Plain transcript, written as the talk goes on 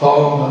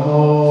Om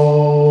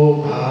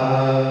Namo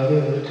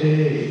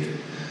Bhagavate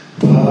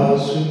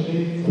Vasudevaya.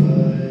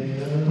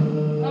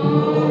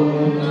 Om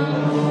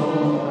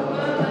Namo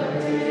Bhagavate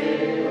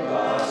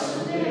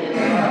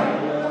Vasudevaya.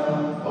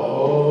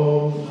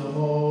 Om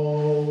Namo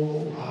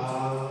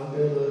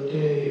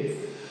Bhagavate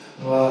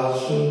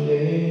Vasudevaya.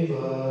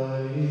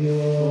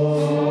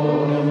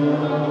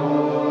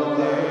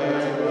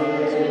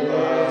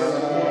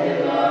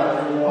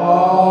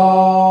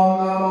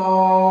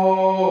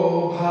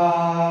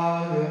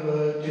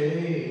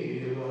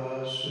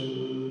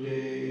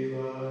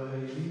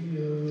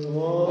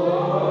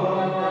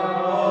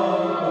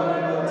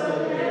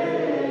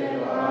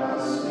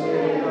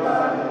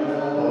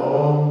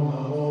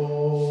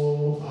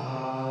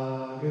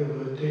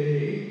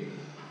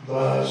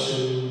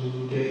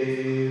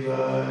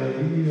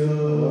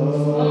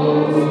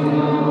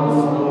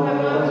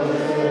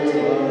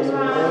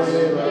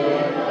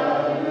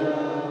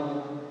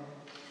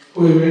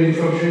 We're reading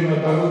from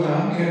Srimad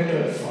Bhagavatam,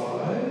 Canto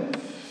 5,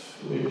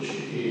 which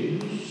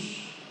is,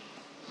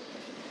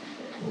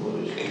 what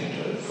is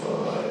Canto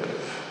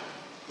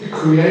 5? The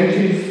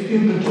Creative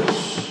Impetus.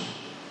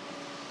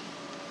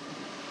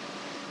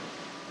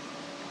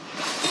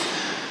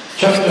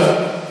 Chapter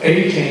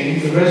 18,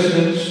 the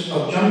residents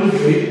of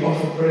Jambudvip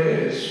offer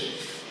prayers.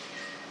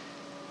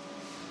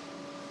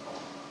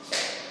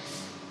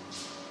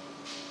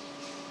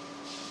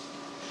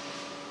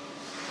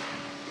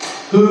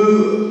 Who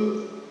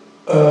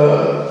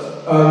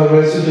are the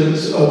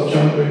residents of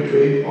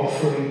Jambudvip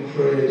offering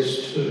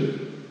prayers to?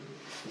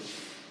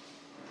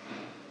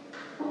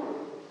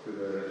 To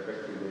the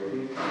respective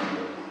deities.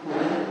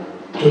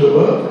 To the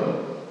what?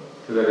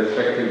 To the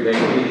respective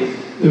deities.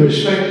 The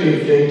respective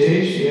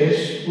deities, yes.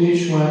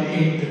 Which one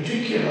in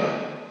particular?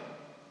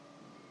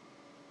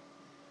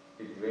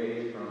 It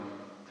varies from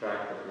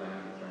tract of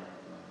land to tract of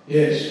land.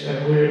 Yes, and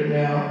we're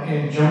now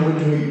in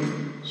Jambudvip.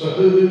 So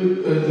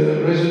who are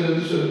the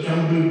residents of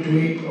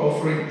Jambudvip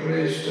offering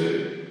prayers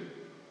to?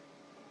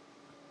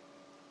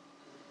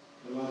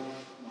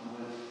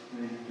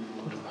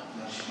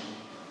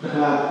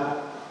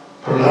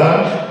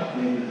 Prahlad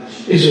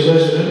is a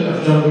resident of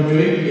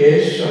Jambudvip,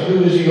 yes. So who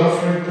is he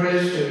offering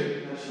prayers to?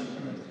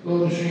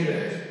 Lord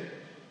Sridev.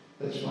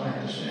 That's my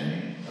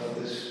understanding of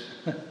this.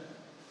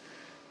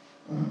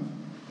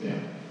 Yeah.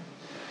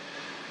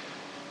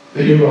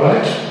 But you're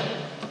right.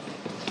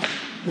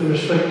 The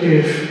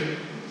respective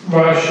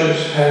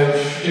Vaishyas have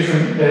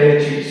different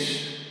deities.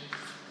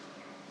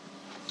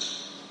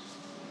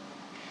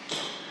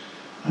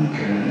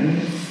 Okay.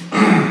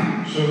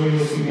 So we're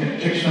looking at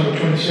text number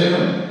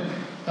 27.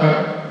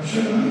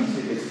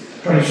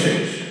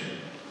 26.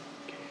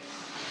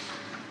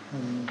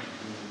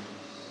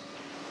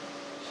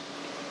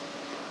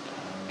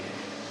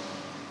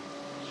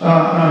 No,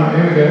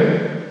 here we go.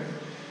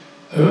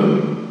 Oh,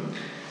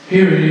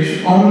 here it is.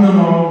 Om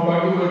Namo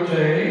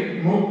Bhagavate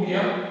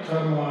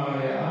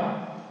Mugyattamaya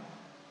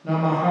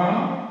Namaha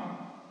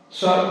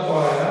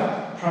Satvaya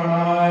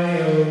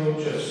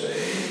Pranayojase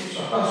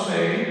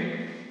Sahase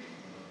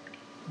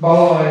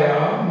Balaya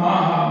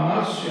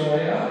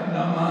Mahamasyaya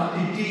Nama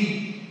Iti.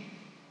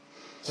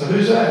 So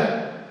who's that?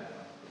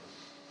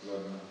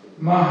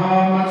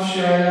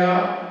 Mahamasyaya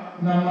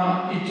Nama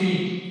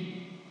Iti.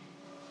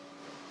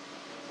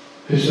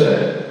 Who's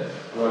that?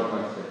 Lord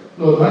Matsya.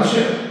 Lord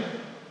Matsya.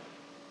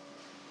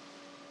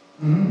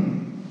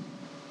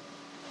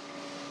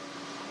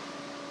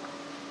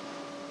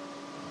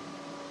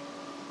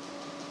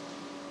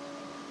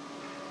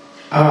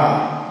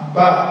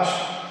 But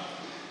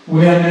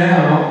we are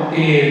now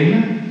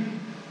in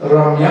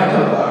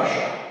Ramyata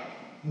Bhasha,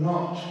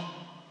 not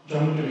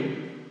Jambudvip,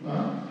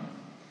 right?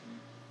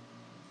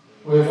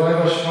 Where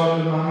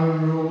Vaivasvata Manu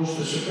rules,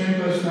 the Supreme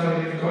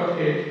Personality of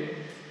Godhead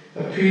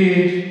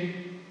appeared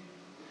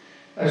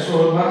as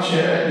Lord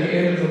Matsya at the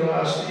end of the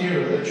last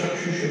era, the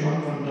Chakshusha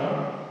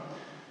Manvantara.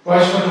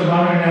 Vaisvata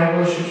Manu now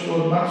worships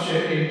Lord Matsya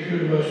in pure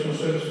devotional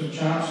service and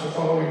chants the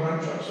following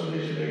mantras, so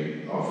these are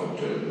being offered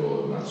to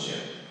Lord Matsya.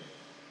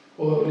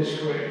 Although it is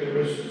correct, the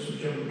residents of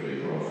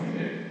Jambudvip are offering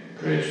their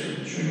prayers to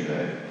the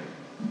Srinivada.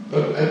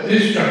 But at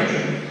this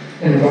junction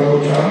in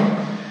Bhagavatam,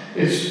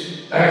 it's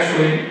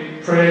actually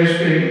prayers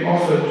being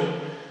offered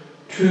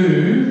to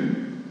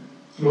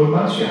Lord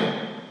Matsya.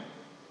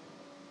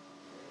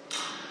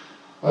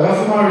 I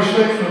offer my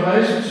respectful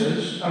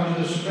obeisances unto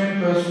the Supreme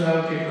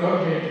Personality of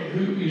Godhead,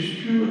 who is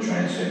pure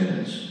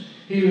transcendence.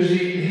 He is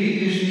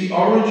the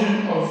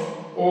origin of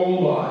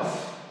all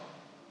life,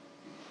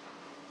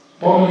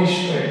 bodily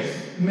strength,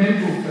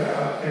 mental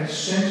power and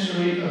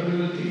sensory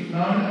ability,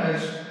 known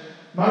as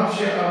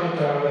Matsya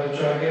Avatara, the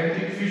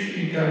gigantic fish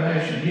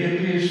incarnation. He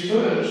appears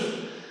first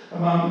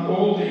among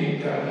all the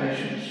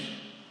incarnations.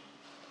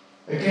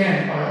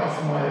 Again, I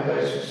offer my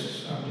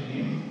obeisances unto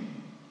him.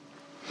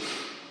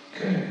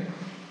 Okay,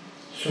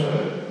 so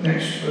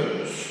next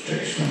verse,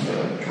 text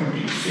number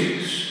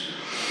 26.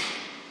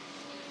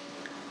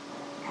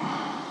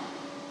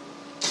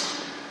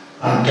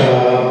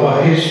 Anta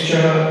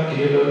Bahischa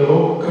Kila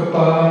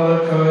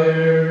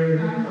Lokapalakair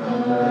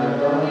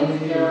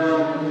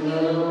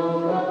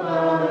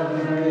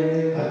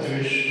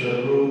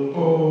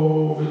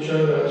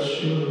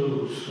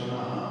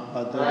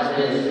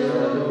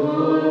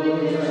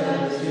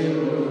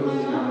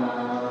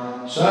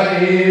Sa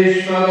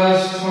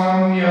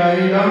Ishvarastvam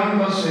Yaidam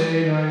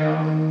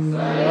Vasenayam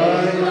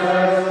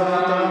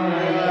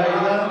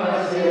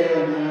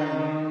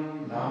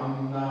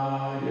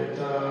Namna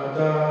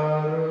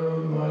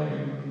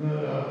Yatadarumayim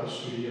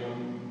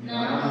Narasriyam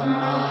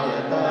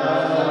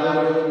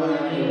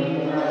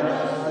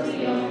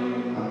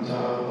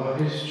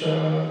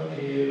Antavahischa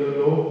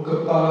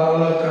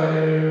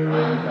Kilokapalakaya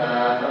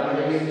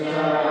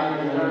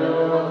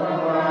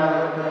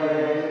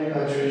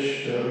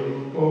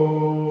Adrishtarupo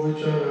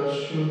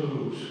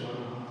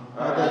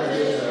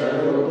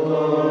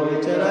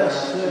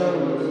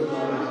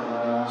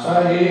Vicharasurusvara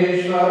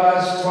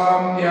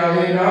Saishvarastvam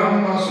Yahidam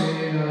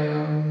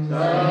Vasenayam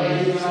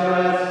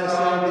Namna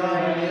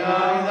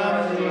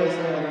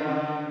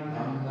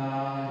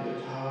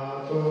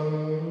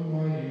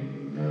Yatadarumayim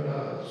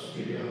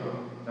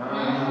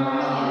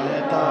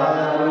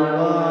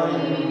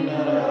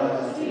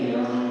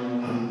Narasriyam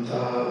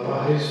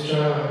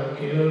Antavahischa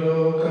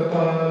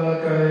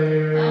Kilokapalakaya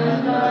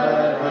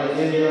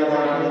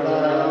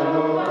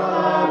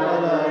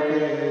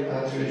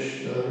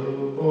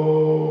Adrishtarupo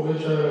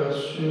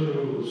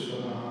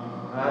Vicharasurusvara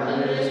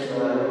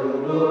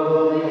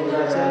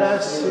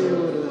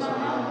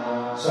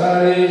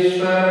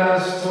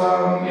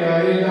Saishvarastvam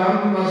Yaidam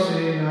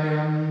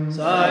Vasenayam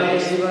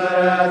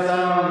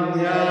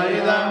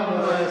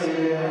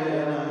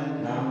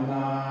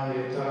Namna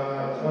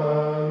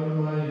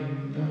Yatadarumayim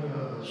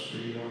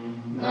Narasriyam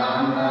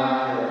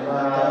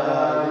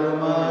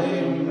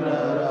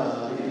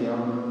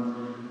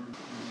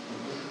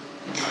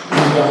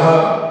Antaha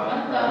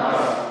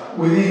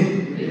within,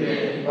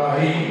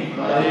 Bahi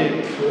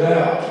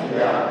without,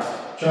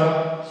 Cha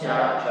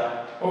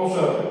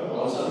also,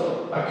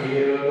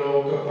 Akira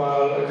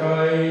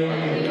Lokapalakai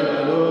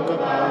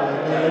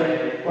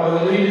by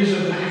the leaders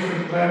of the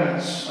different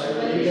planets,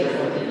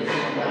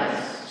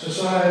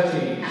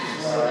 societies,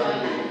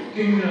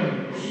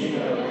 kingdoms,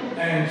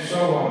 and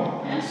so on.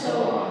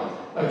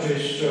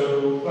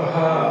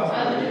 Adrishtarupaha,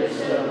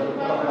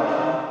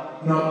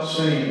 not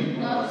seen.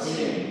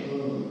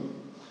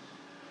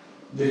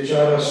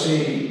 Vicharasi,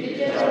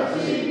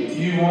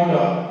 you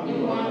wonder.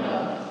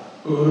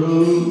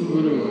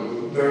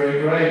 Uru,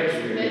 very great.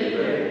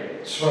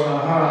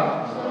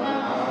 Svanaha,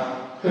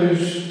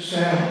 whose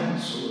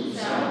sounds.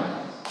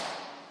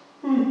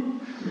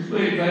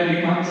 Repeat Vedic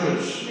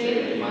mantras.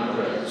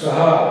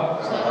 Saha,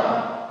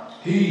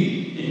 he.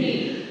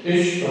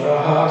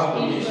 Ishvaraha,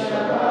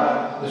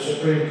 the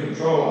supreme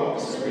controller.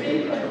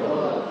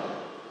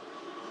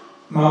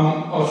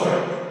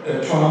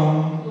 Tvam,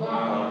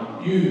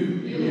 you.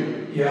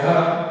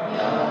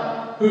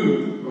 Yaha, who.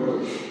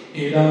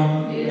 Idam,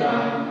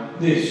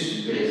 this.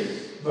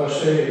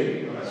 Vase,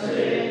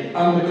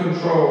 under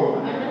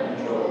control.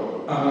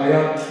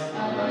 Amayat,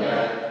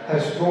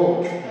 has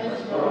brought.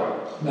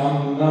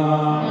 Namna,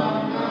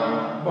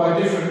 by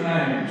different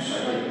names.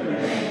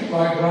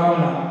 Like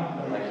Brahmana,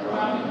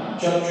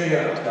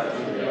 Kshatriya,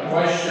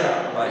 Vaishya,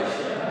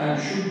 and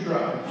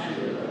Shudra.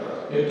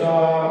 Yata,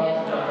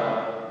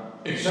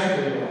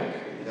 exactly like.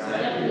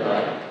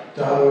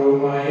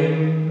 Darumayim,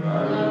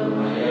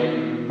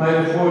 made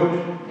of wood.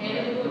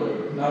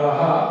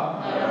 Naraha,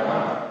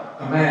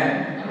 a man.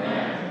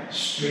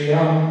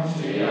 Striyam, a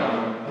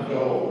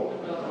doll.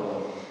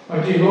 My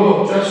dear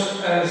Lord,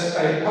 just as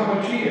a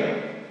puppeteer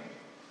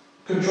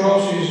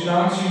controls his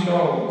dancing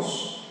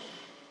dolls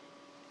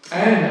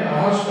and a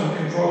husband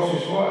controls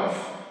his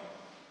wife,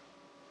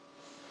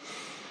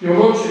 your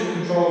Lordship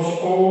controls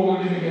all the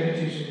living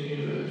entities in the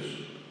universe,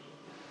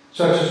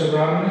 such as the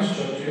Brahmanas,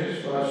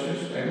 Kshatriyas,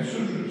 Vaishyas, and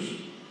Sudras.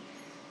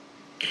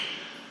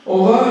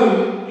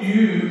 Although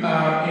you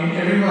are in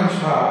everyone's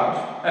heart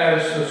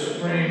as the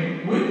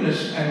supreme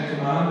witness and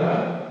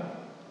commander,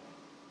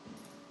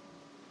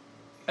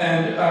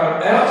 and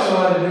are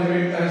outside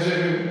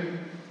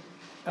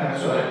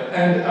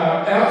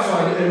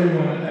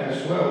everyone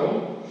as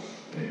well,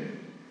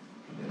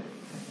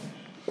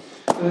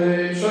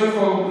 the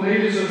so-called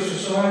leaders of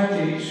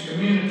societies,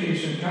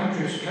 communities, and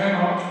countries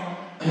cannot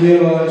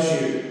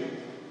realize you.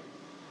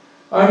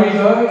 Only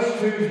those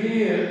who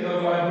hear the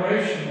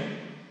vibration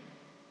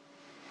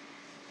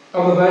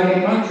of the Vedic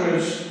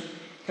mantras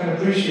can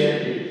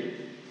appreciate you.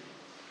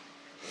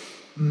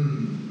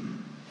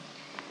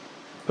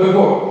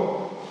 Purport.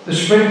 The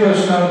Supreme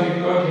Personality of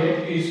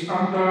Godhead is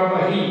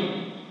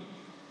Antarabahi,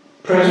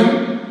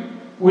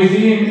 present,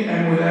 within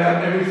and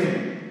without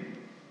everything.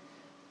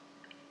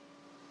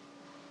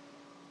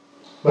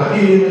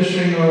 Bahi in the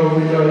Sringo,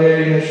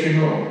 Vidare in the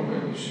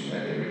Sringo, we sing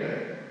that every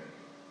day.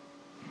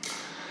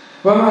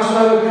 One must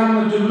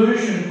overcome the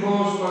delusion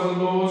caused by the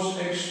Lord's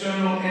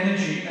external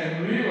energy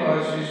and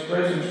realize His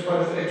presence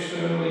both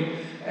externally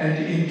and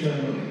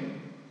internally.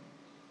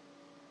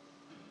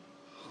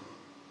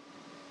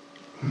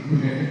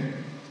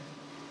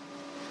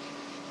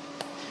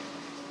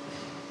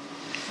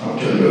 I'll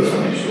tell you a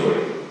funny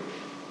story.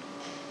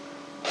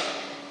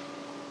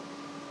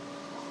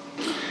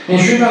 In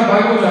Srimad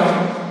Bhagavatam,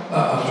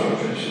 I'll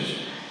finish this.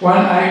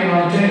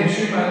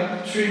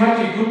 1:8-19,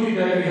 Srimati Kunti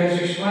Devi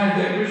has explained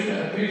that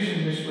Krishna appears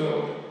in this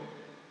world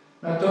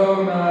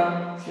Nato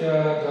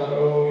Natya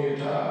Daro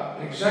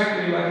Yata,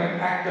 exactly like an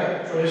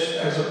actor dressed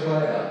as a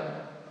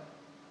player.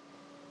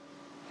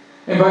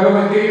 In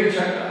Bhagavad Gita,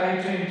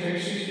 chapter 18,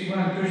 text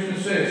 61, Krishna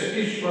says,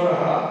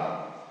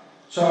 Ishvaraha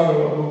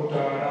Sarva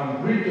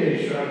Bhuktaram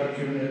Hrideshvara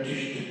Arjuna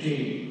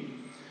Tishtati.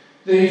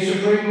 The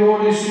Supreme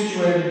Lord is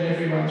situated in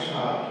everyone's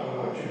heart, O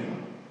Arjuna.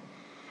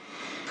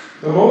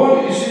 The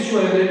Lord is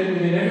situated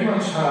within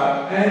everyone's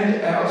heart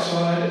and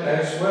outside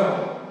as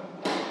well.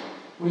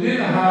 Within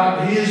the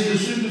heart, He is the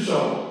super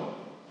soul,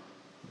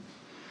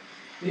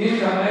 the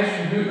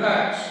incarnation who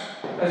acts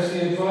as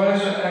the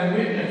advisor and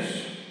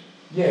witness.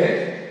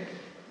 Yet,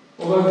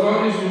 although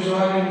God is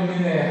residing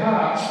within their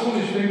hearts,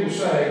 foolish people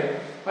say,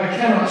 I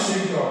cannot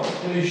see God,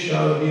 please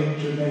show Him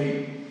to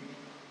me.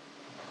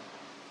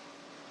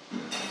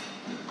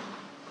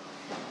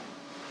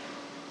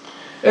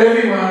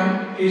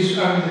 Everyone is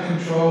under the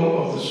control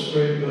of the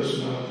Supreme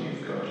Personality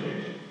of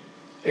Godhead,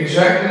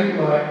 exactly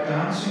like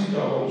dancing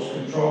dolls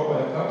controlled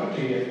by a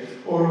puppeteer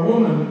or a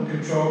woman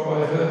controlled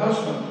by her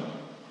husband.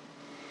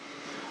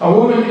 A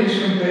woman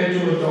is compared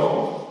to a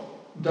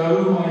doll,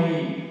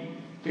 Darumai,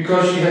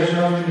 because she has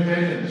no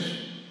independence.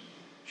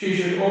 She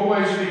should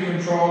always be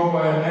controlled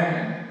by a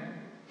man.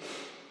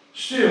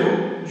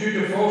 Still, due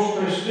to false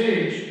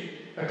prestige,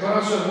 a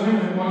class of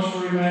women wants to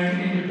remain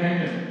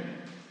independent.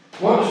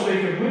 What to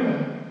speak of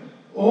women?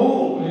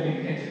 All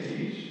living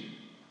entities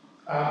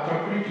are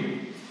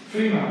Prakriti,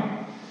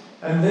 female,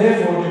 and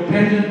therefore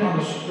dependent on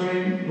the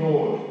Supreme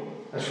Lord.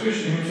 As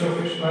Krishna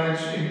himself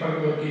explains in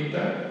Bhagavad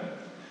Gita,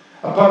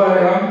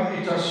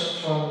 Aparayam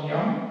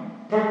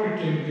itasvanyam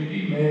prakritim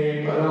vidi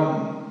me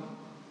param.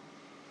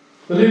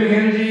 The living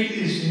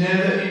entity is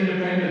never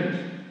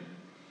independent.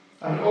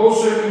 Under all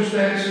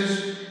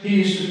circumstances,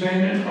 he is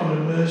dependent on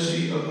the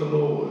mercy of the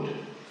Lord.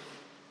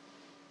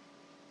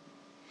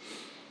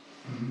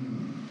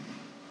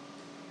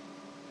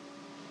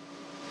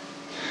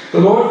 The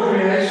Lord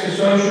creates the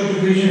social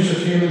divisions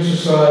of human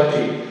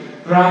society,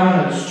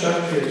 Brahmanas,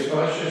 Kshatriyas,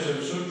 Vaishyas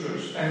and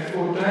Sudras, and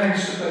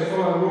ordains that they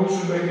follow rules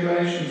and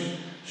regulations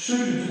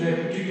suited to their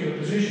particular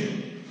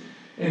position.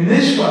 In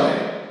this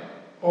way,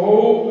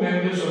 all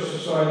members of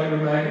society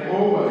remain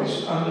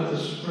always under the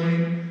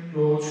Supreme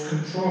Lord's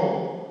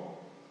control.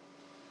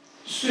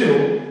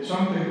 Still,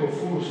 some people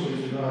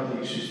foolishly deny the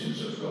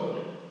existence of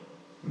God.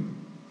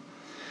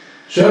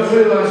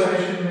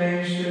 Self-realization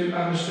means to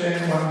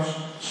understand one's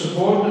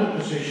subordinate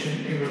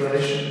position in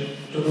relation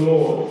to the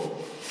Lord.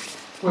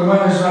 When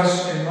one is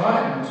thus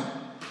enlightened,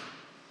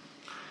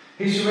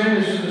 he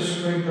surrenders to the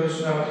Supreme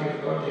Personality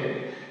of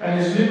Godhead and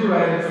is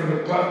liberated from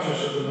the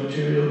clutches of the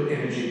material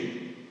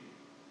energy.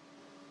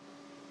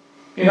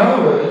 In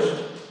other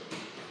words,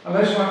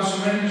 unless one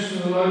surrenders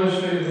to the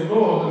lotus feet of the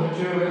Lord, the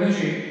material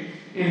energy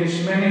in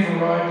its many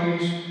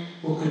varieties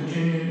will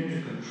continue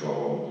to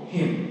control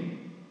him.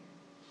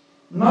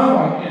 No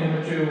one in the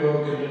material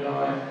world can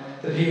deny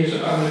that he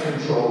is under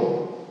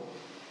control.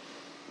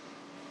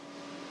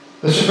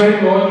 The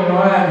Supreme Lord,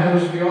 Narayan,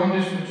 who is beyond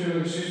this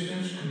material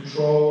existence,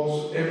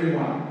 controls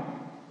everyone.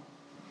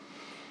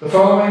 The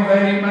following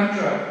Vedic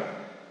mantra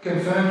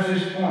confirms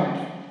this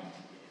point.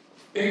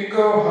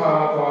 Eko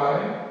ha vai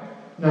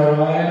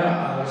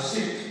Narayana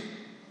arasit.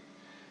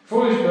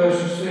 Foolish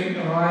persons think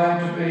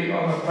Narayan to be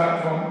on the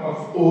platform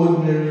of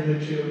ordinary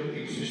material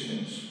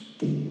existence.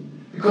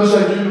 Because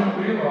they do not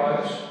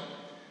realise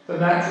the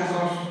natural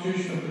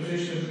constitutional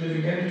position of the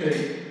living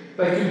entity,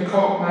 they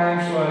concoct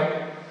names like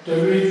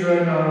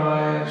Daridra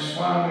Narayan,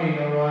 Swami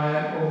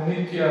Narayan, or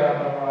Nitya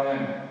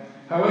Narayan.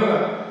 However,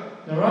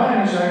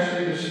 Narayan is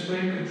actually the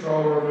supreme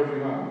controller of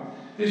everyone.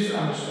 This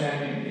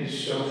understanding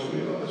is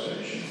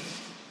self-realization.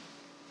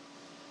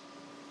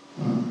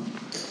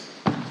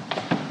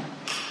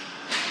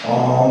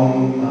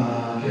 Om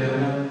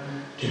Agya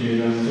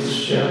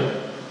Timirantasya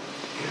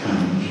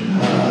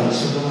Kanjana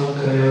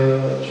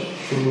Savakaya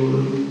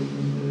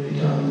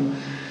Chakshurvidam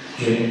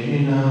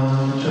Jaina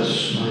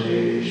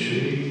Tasmai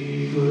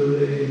Shri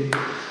Gurave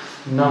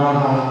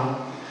Namaha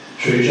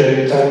Shri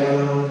Chaitanya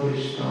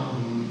Vishtam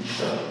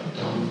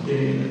Sapitam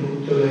Dina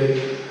Uttale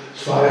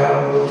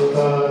Svayam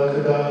Rupa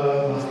Kada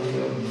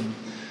Mahiyam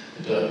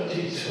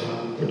Dati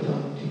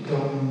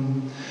Svapadantikam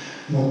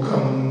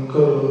Mukham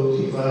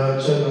Karoti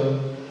Vachalam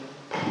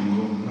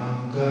Pangum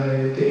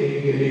Nangayate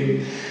Girim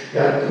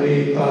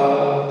Yatripa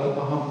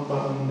Tapaham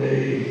Pande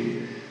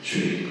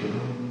Shri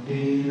Gurum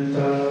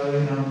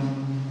Dinatarinam.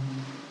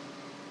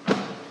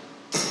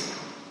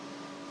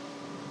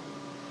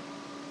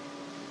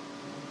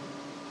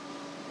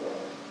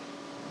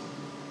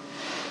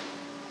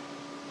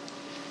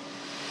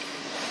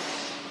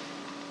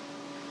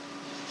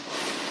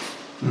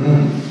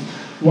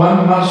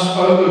 One must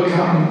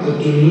overcome the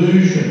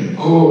delusion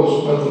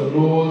caused by the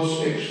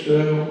Lord's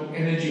external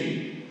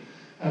energy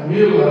and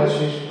realize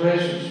his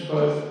presence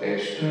both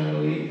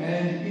externally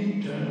and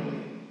internally.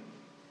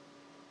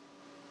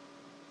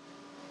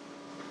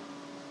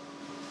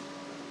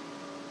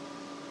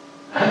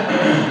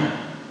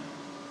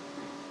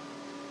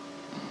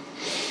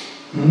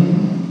 So,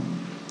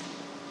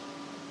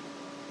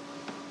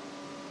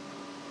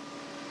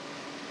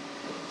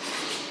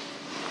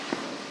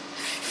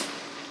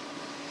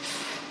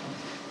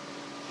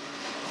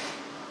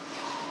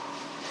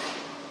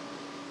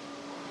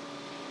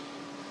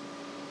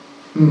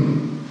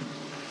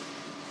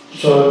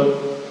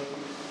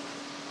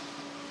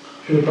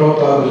 Srila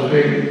Prabhupada was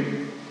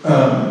being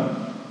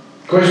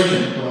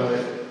questioned by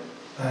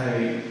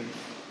a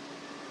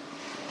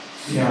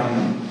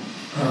young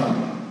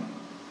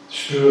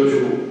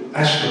spiritual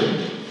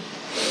aspirant,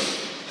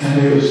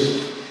 and he was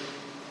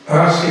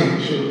asking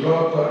Srila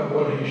Prabhupada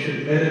what he should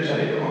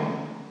meditate on.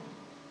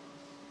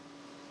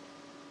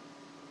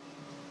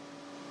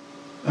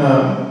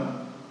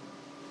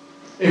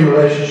 In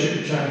relationship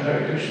to chanting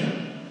Hare Krishna.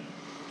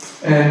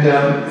 And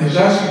he was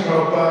asking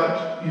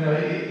Prabhupada,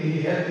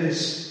 he had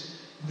this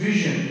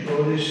vision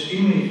or this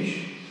image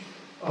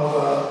of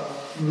a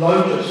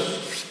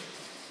lotus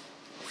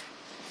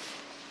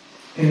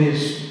in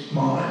his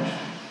mind.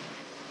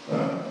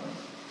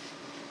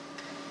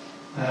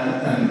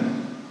 And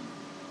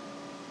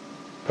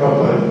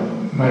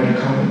Prabhupada made a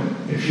comment,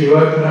 if you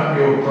open up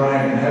your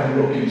brain and have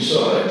a look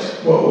inside,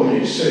 what will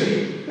you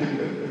see?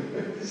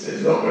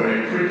 It's not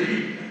very pretty.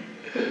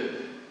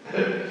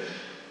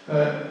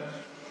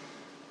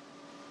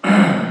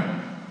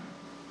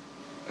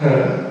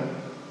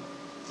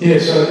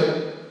 So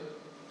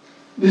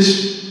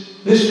this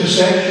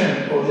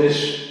perception or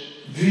this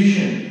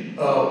vision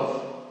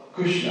of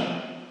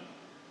Krishna,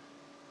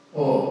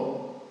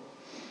 or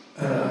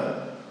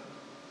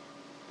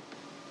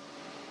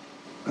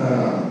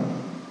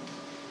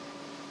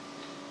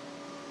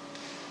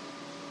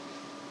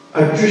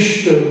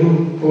Adrishta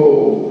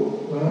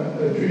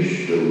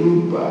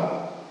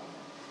Rupa,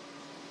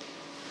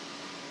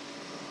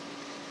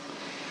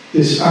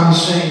 this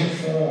unseen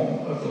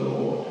form of the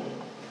Lord,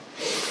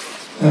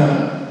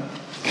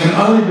 can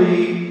only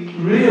be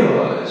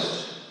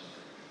realised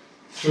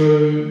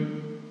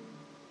through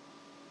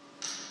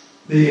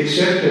the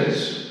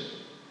acceptance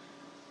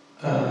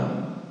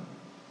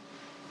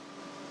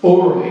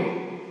orally,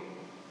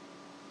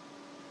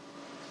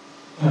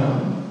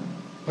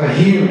 by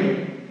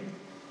hearing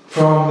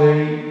from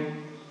the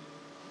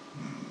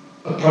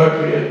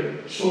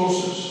appropriate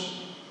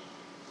sources,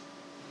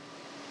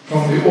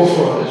 from the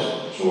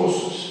authorised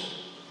sources.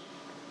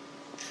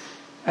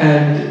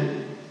 And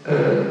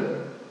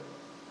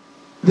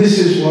this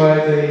is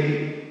why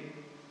the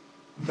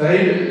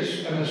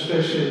Vedas, and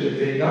especially the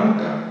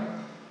Vedanta,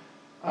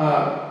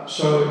 are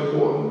so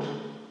important.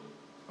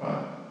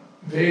 Right?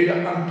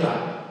 Vedanta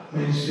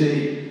means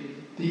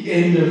the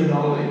end of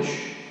knowledge.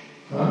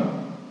 Right?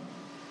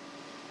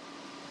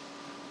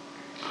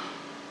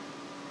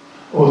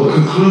 Or the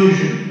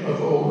conclusion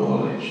of all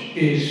knowledge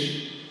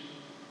is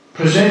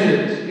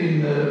presented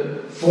in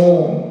the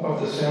form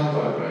of the sound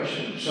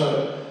vibration.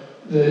 So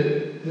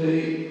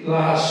the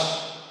last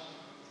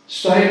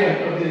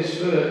statement of this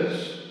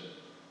verse,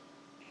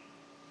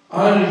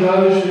 only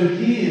those who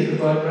hear the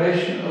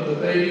vibration of the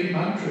Vedic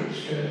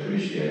mantras can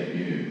appreciate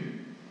you.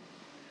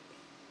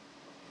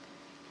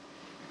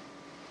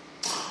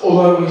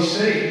 Although we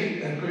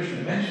see, and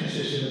Krishna mentions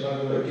this in the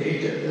Bhagavad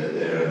Gita, that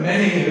there are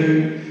many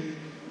who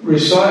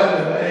recite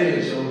the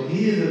Vedas or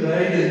hear the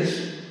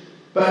Vedas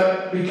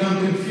but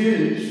become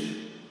confused.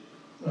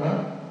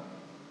 Right?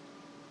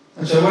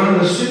 And so one of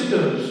the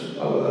symptoms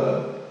of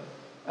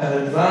an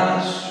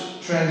advanced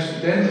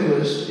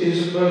transcendentalist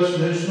is a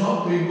person who's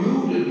not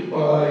bewildered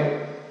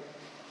by,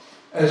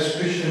 as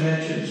Krishna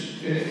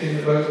mentions in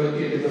the Bhagavad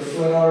Gita, the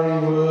flowery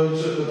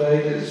words of the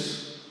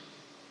Vedas.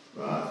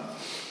 Right?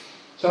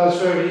 So it's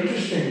very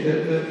interesting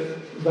that the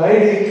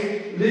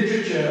Vedic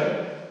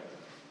literature,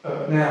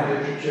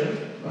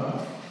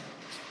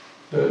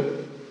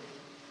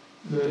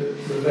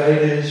 the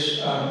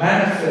Vedas are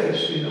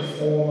manifest in the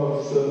form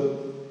of the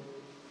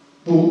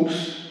books,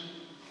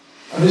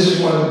 and this is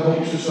why the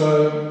books are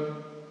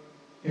so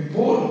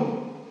important.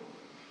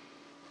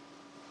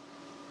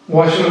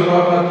 Why should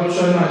Prabhupada put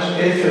so much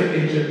effort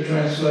into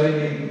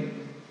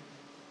translating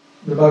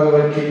the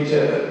Bhagavad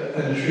Gita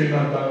and the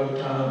Srimad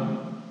Bhagavatam,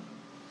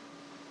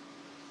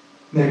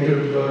 Nectar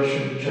of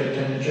Devotion,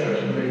 Chaitanya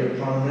Charitamrita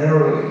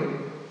primarily?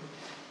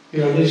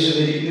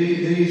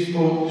 These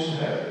books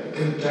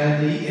contain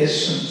the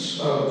essence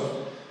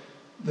of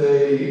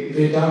the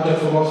Vedanta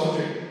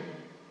philosophy,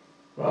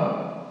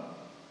 right?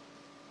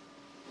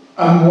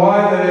 And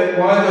why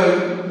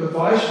the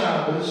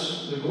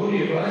Vaishnavas, the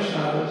Gaudiya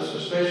Vaishnavas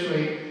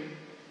especially,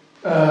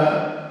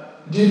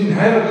 didn't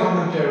have a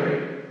commentary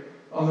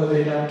on the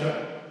Vedanta,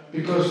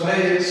 because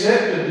they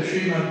accepted the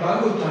Srimad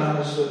Bhagavatam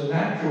as the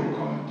natural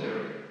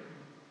commentary,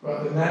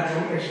 right? The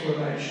natural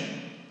explanation,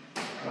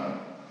 right?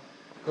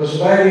 Because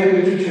Vedic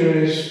literature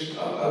is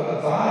a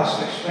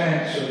vast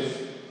expanse of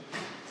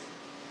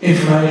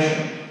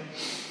information.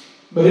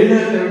 But in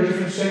it there are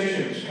different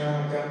sections,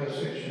 Karma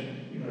section,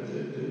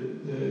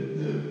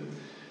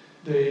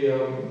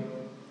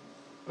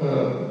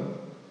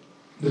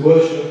 the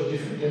worship of the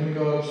different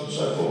demigods and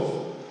so forth.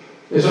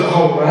 There's a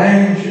whole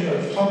range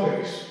of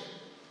topics.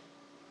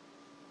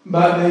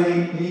 But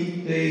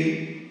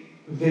the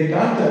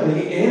Vedanta,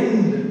 the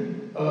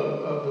end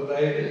of the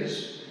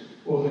Vedas,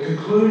 or the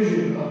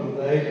conclusion of the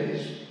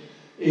Vedas,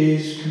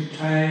 is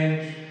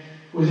contained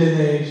within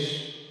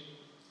these,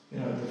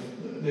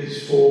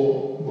 these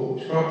four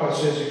books. Prabhupada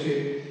says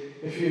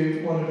if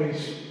you want to be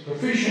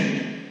proficient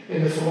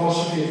in the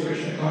philosophy of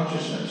Krishna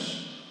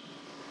consciousness,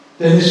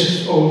 then this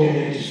is all you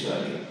need to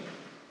study.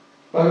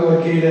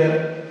 Bhagavad Gita,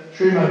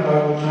 Srimad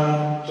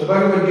Bhagavatam. So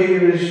Bhagavad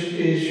Gita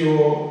is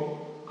your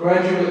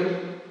graduate,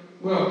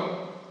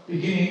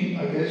 beginning,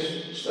 I guess,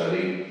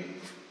 study.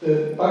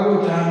 The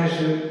Bhagavatam is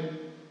the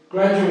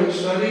graduate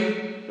study,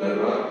 is that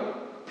right?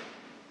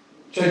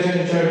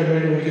 Chaitanya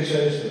Charitamrita, we could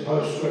say, is the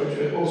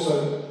postgraduate. Also,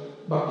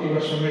 Bhakti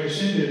Rasamrita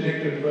Sindhu,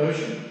 Nectar of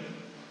Devotion.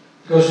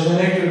 Because in the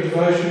Nectar of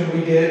Devotion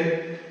we get,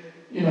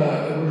 a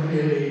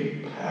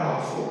really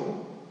powerful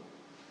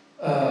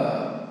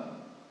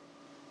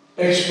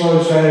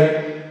expose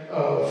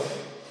of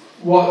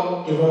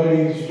what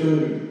devotees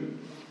do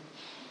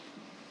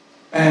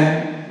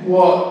and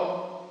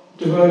what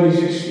devotees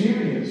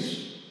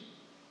experience,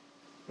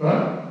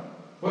 right?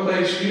 What they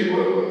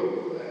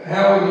experience,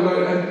 how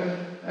devotees,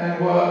 and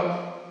what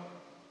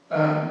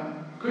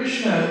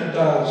Krishna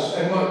does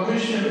and what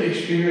Krishna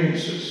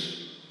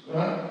experiences,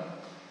 right?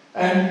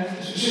 And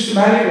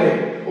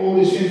systematically, all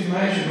this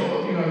information,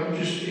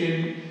 just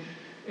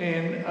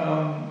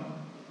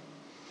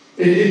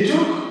it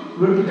took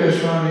Rupa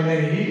Goswami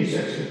many years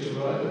actually to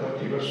write the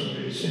Bhakti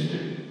Rasamrita Sindhu.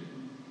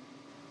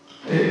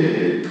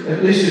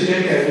 At least a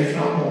decade, if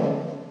not more.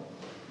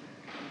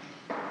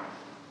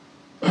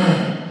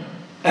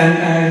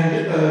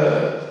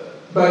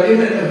 But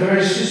in a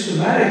very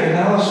systematic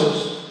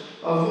analysis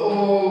of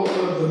all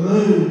of the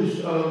moods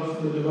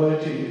of the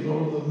devotee and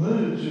all of the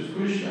moods of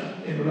Krishna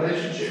in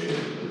relationship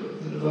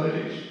with the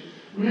devotees.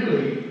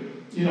 Really,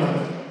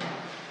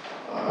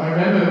 I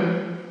remember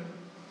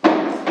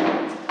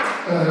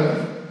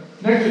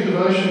Nectar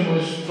Devotion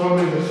was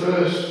probably the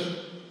first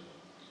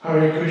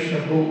Hare Krishna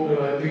book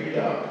that I picked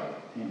up.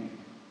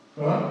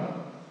 Right?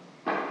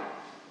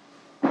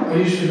 I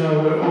used to know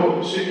where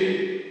all the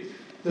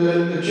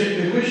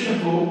Krishna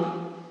book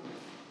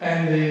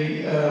and the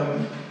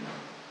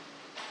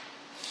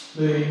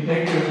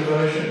Nectar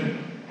Devotion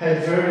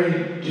had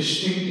very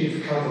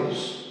distinctive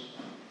covers,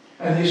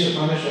 and the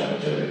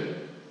Upanishad too,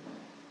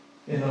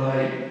 in the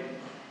late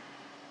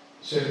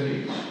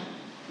 70s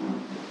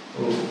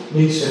or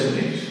mid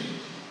 70s,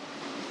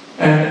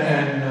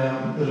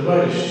 and the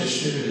devotees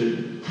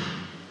distributed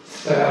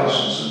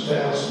thousands and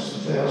thousands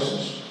and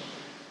thousands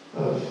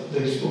of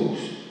these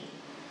books.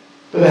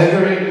 But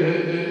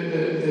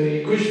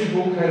the Krishna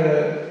book had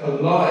a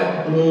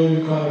light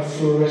blue kind of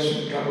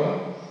fluorescent cover,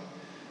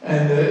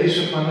 and the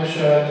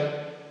Upanishad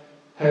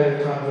had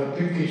a kind of a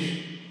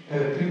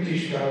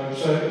pinkish colour,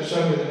 so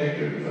with the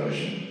Nectar of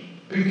Devotion,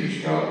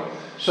 pinkish colour.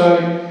 So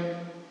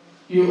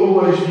you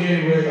always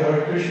knew where the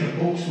Hare Krishna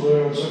books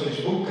were on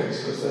somebody's bookcase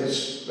because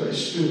they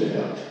stood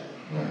out.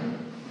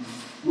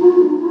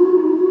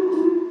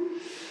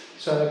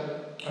 So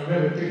I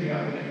remember picking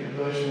up the Nectar of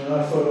Devotion and I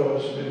thought I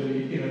was a bit of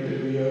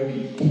a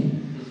yogi,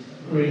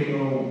 reading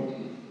all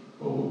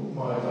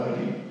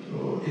Mayavadi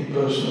or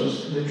impersonalist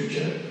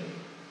literature.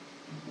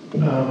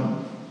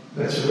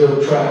 That's a real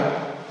trap,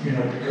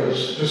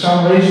 because for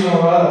some reason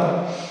or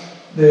other,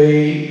 the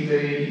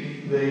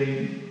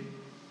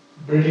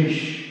British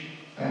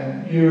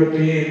and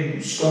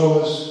European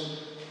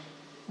scholars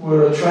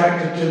were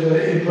attracted to the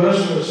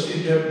impersonalist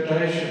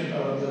interpretation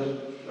of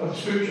the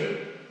scripture.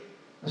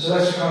 And so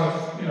that's kind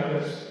of,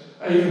 that's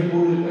even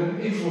Buddha, and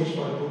influenced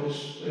by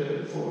Buddhist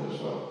thought as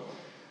well.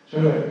 So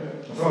anyway,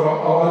 I thought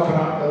I'll open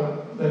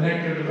up the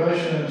Nectar of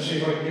Devotion and see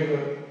if I can give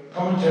a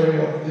commentary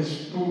on this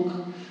book.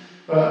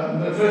 But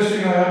the first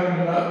thing I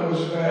opened it up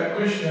was about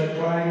Krishna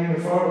playing in the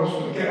forest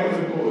with the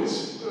cowboy boys.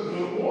 I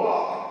thought,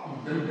 wow!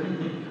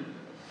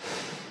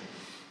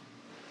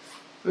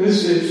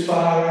 This is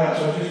far out,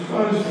 so I just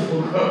closed the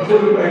book, I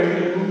put it back in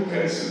the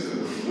bookcase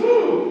and said,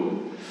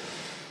 woo!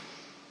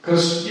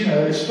 Because,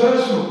 it's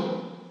personal.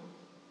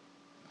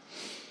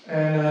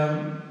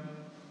 And,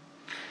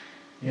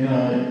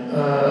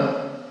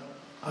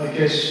 I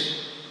guess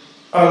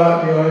I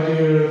like the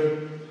idea of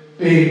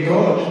being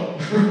God.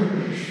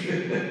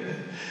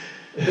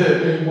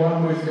 Being one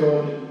with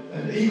God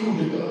and equal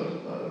to God,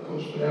 of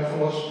course, but our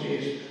philosophy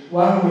is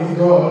one with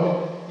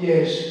God,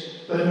 yes,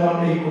 but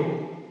not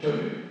equal to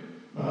Him.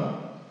 Right?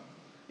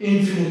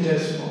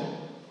 Infinitesimal.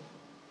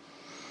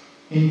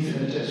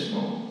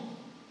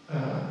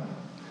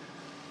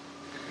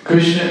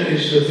 Krishna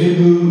is the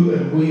Vibhu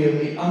and we are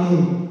the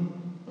Anu.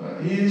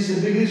 He is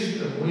the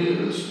biggest and we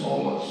are the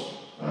smallest.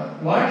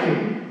 Like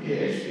Him,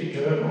 yes,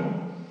 eternal.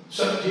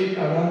 Satchit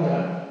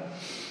Ananda.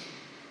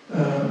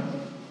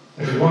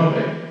 If we want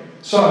to be.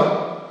 So,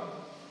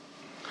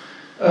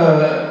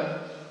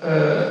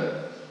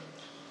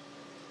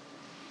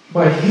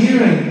 by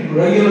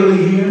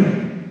regularly hearing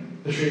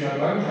the Srimad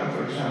Bhagavatam,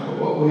 for example,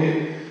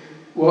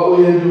 what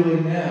we are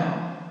doing now,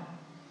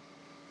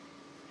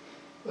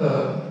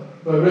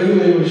 by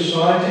regularly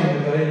reciting the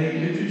Vedic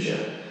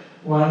literature,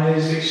 one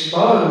is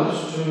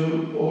exposed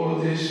to all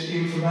of this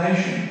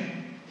information.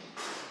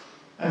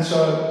 And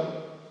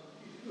so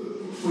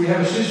we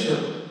have a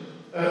system,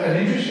 an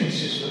interesting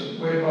system,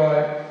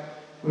 whereby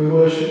we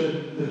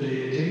worship the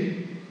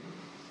deity,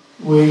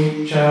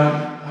 we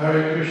chant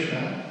Hare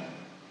Krishna,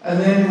 and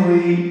then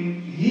we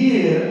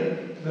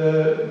hear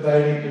the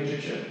Vedic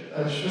literature,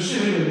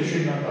 specifically the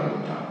Srimad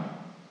Bhagavatam.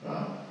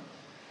 Right?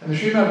 And the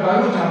Srimad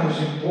Bhagavatam is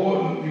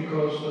important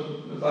because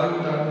the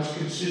Bhagavatam is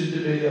considered to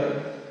be the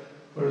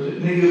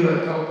Nigula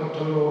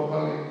Kalpataru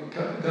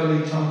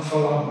Galitam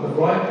Phalam, the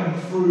ripened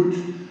fruit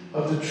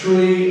of the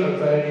tree of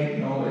Vedic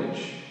knowledge.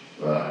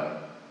 Right?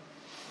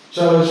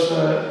 So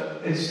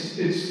it's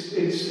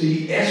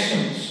the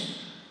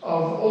essence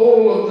of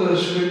all of the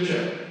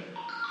scripture,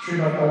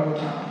 Srimad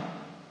Bhagavatam.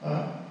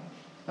 Right?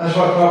 That's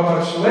why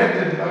Prabhupada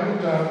selected the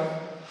Bhagavatam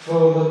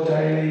for the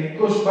daily, of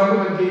course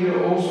Bhagavad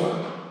Gita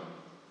also.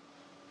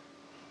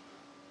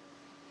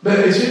 But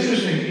it's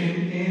interesting,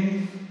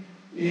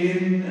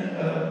 in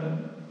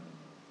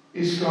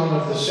ISKCON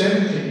of the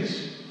 70s,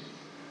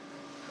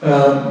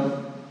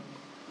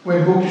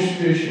 when book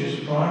distribution was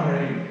a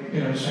primary,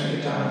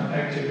 Sankirtan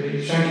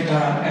activity,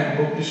 Sankirtan and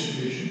book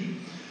distribution,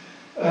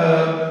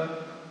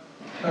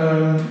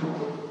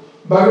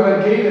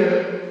 Bhagavad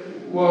Gita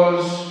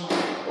was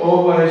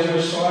always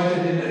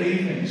recited in the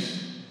evenings.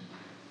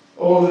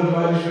 All the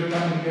devotees would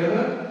come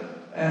together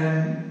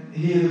and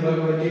hear the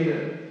Bhagavad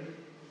Gita.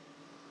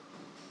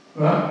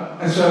 Right?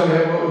 And so we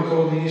have what we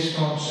call the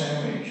ISKCON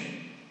sandwich.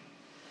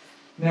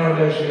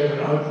 Nowadays we have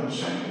an open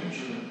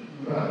sandwich.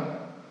 Right?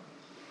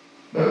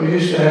 But we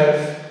used to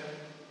have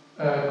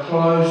a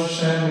closed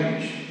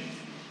sandwich.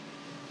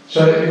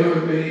 So it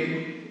would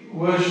be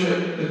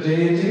worship the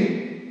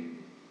deity,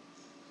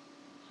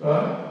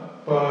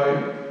 right,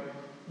 by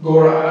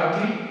Gaura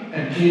Arati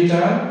and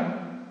Kirtan,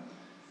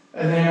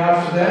 and then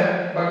after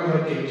that,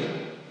 Bhagavad Gita.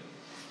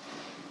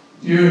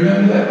 You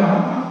remember that,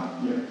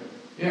 Mahatma?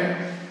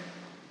 Yeah.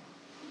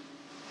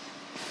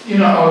 I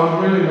would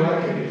really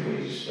like it if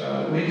we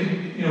started. We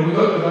could, we've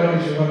got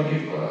devotees who want to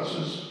give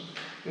classes.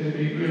 It'd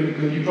be really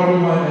good. You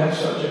probably won't have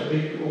such a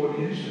big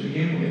audience to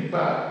begin with,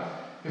 but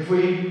if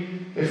we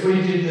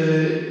did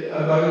the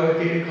Bhagavad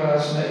Gita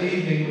class in the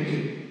evening, we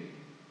could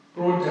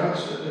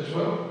broadcast it as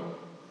well.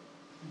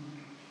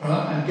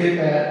 Right? And get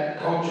that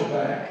culture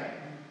back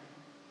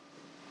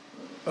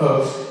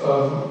of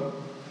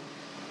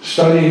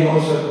studying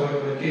also the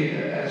Bhagavad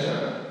Gita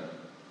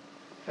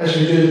as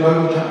we do the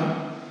Bhagavatam.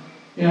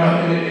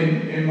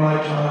 In my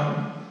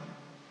time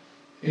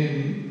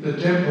in the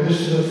temple,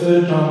 this is the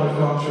third time we've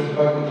gone through the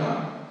Bhagavatam.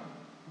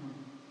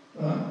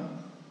 Right?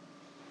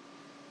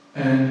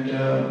 And,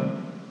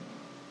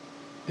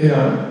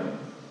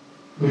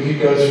 we could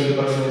go through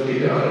the Bhagavad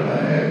Gita, I don't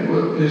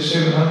know, there's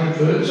 700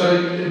 verses, so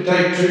it'd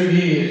take 2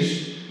 years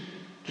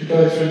to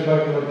go through the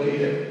Bhagavad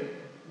Gita.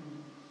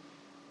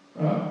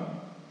 Right?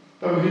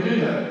 But we could do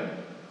that.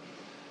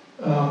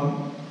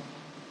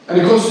 And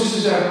of course this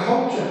is our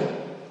culture.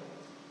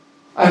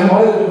 And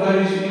why the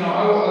devotees,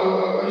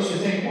 I used to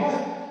think, why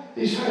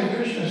these Hare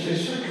Krishnas, they're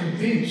so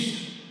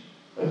convinced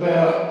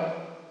about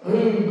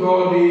who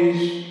God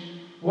is,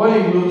 what He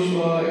looks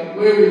like,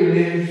 where He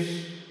lives,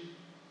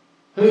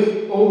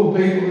 all the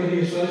people that He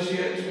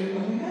associates with. I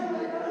mean, how do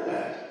they know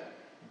that?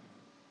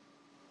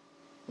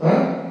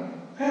 Right?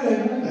 How do they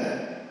know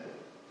that?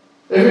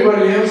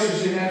 Everybody else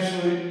is in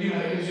absolute,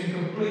 is in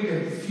complete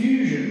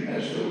confusion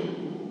as to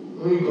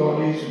who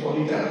God is and what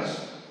He does.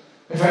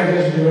 In fact, He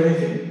doesn't do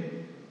anything.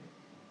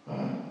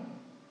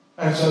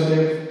 And so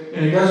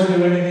He doesn't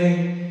do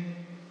anything.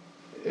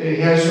 He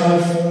has no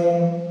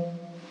form.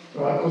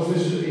 Right? Of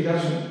course, He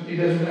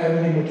doesn't have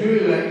any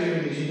material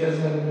activities. He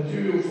doesn't have a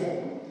material form.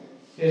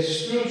 He has a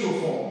spiritual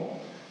form.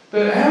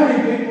 But how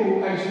many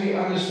people actually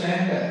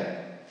understand that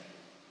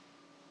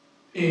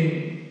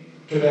in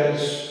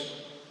today's,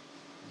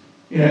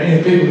 in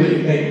the people that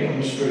you meet on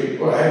the street?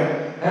 Or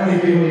how many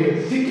people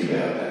even think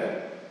about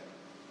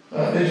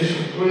that? They're just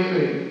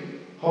completely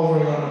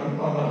hovering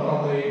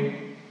on the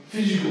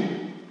physical.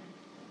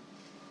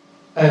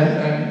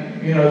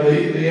 And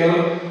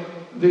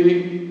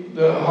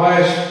the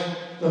highest,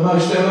 the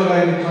most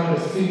elevated kind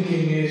of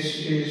thinking is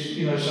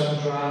some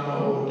drama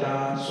or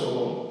dance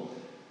or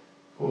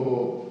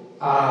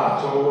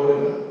art or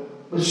whatever.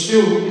 But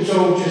still, it's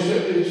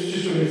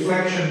just a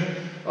reflection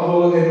of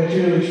all of their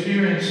material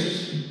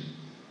experiences,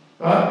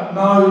 right?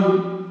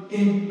 No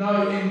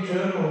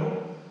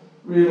internal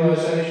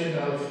realization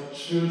of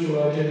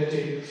spiritual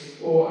identity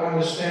or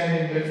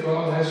understanding that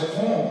God has a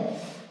form.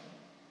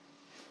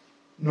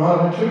 Not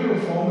a material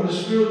form, but a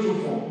spiritual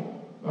form,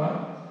 right?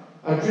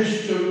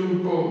 Adrishta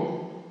Rupo.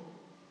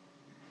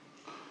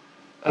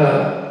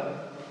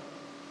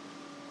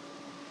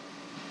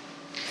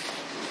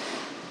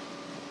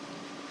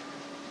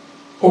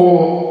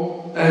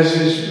 Or, as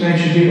is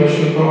mentioned here by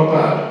Srila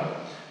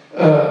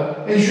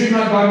Prabhupada, in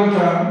Srimad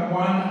Bhagavatam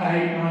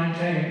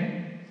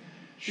 1.8.19,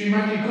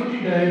 Srimati Kuti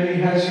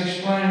Devi has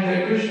explained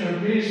that Krishna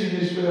appears in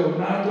this world,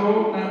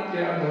 Nato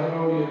Natya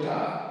Dharo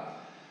Yata,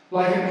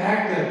 like an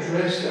actor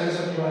dressed as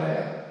a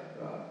player.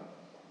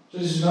 So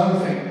this is another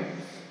thing.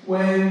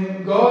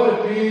 When God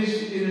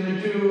appears in the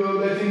material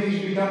world, they think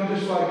he's become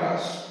just like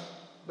us,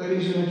 that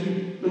he's a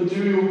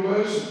material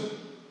person.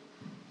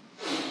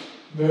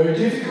 Very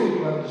difficult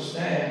to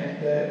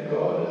understand that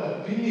God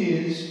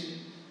appears,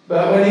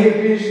 but when he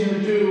appears in the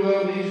material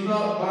world, he's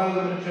not part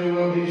of the material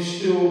world, he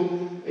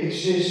still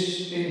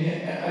exists in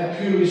a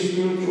purely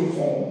spiritual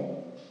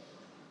form.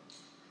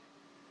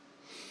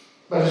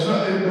 But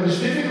it's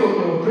difficult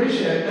to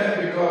appreciate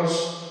that because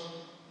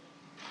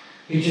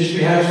he just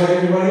behaves like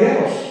everybody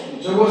else.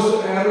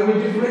 So how do we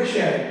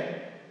differentiate?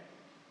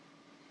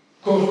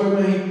 Of course, when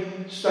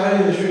we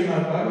study the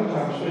Srimad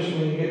Bhagavatam, especially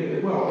when you get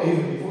to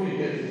even before you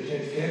get to the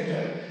 10th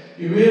canto,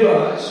 you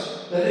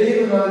realise that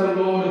even though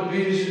the Lord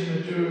appears in the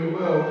material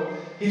world,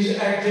 his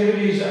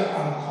activities are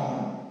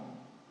uncommon.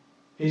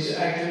 His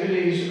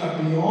activities are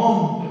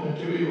beyond the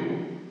material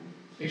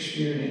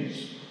experience.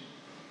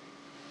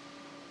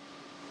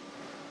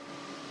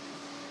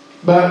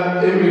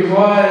 But it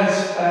requires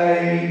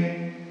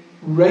a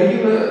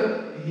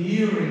regular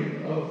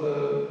hearing of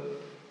the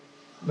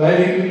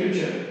Vedic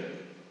literature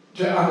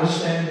to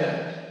understand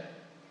that.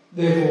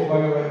 Therefore,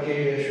 Bhagavad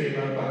Gita,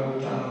 Srimad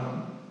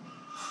Bhagavatam,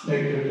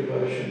 Nectar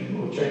Devotion,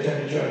 or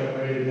Chaitanya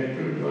Charitamrita,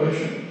 Nectar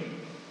Devotion.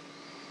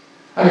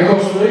 And of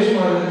course, the reason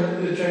why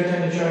the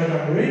Chaitanya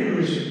Charitamrita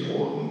is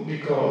important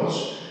because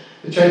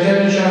the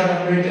Chaitanya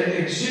Charitamrita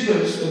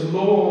exhibits the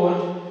Lord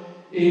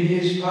in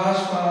his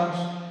pastimes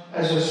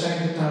as a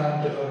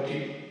Sankirtan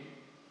devotee.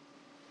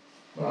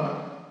 Right?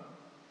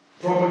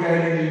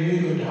 Propagating the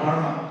Yuga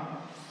Dharma.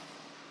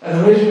 And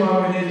the reason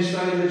why we need to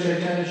study the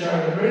Chaitanya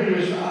Charitamrita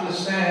is to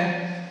understand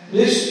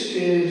these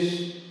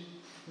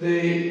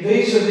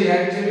are the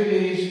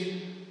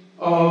activities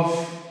of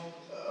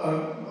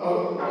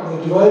the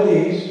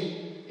devotees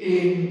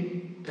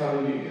in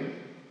Kali Yuga.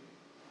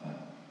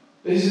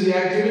 These are the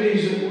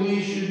activities that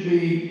we should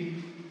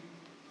be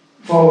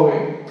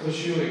following,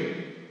 pursuing.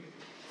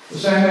 The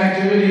same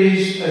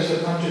activities as the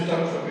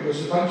Panchatattva,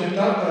 because the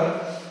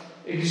Panchatattva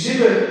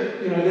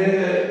exhibit,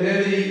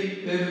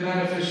 they're the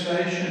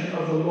manifestation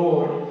of the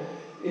Lord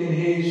in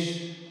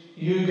his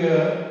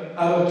Yuga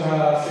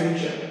avatar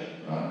feature.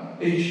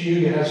 Right? Each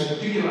Yuga has a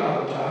particular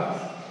avatar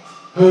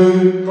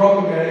who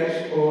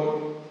propagates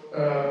or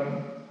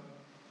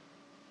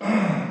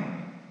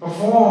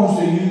performs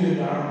the Yuga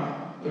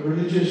Dharma, the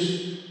religious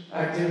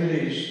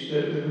activities,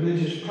 the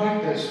religious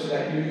practice for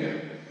that Yuga.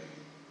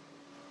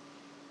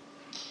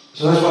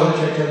 So that's why the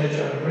Chaitanya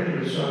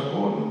Charitamrita is so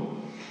important.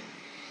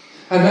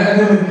 And then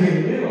we begin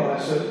to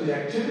realise that the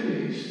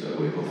activities that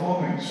we're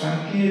performing,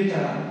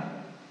 Sankirtan,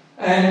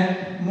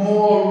 and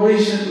more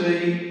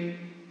recently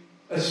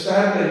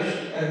established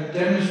and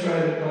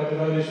demonstrated by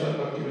devotees like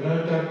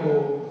Bhaktivinoda Thakur,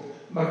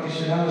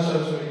 Bhaktisiddhanta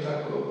Saraswati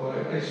Thakur, by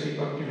A.C.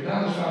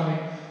 Bhaktivedanta Swami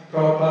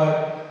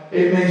Prabhupada,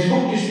 it means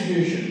book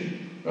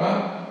distribution,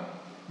 right?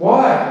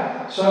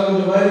 Why? So the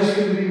devotees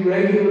can be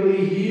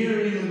regularly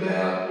hearing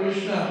about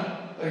Krishna.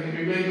 They can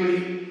be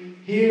regularly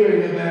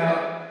hearing about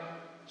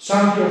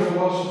Sankhya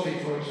philosophy,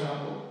 for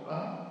example.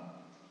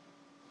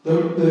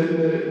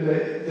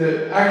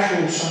 The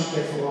actual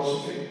Sankhya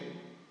philosophy,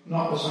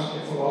 not the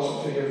Sankhya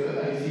philosophy of the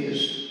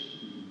atheist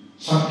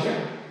Sankhya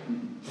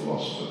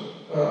philosopher.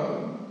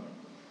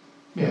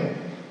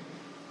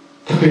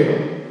 Kapila,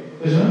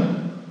 isn't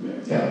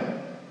it? Yeah.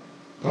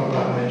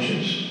 Prabhupada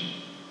mentions.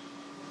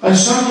 And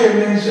Sankhya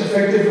means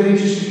effectively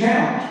just to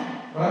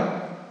count, right?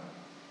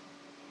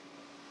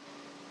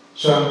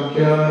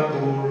 Sankhya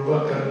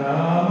Purvaka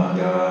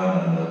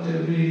Namagana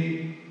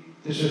Natavi.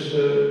 This is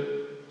the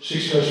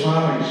Six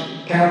Goswamis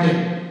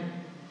counting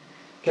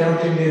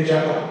their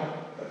japa.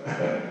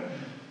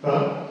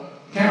 Right?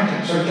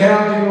 Counting. So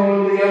counting all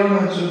of the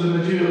elements of the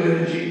material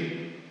energy.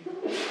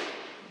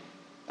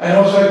 And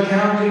also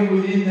counting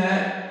within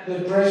that the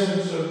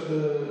presence of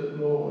the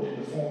Lord in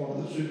the form of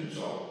the Super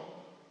Soul.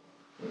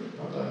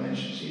 What I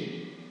mentioned here.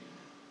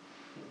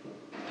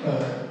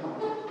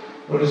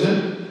 What is it?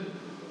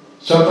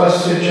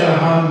 Sapasya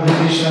chaham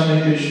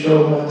vidisami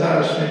dishto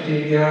mata smiti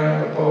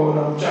jnana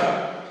pavanam cha.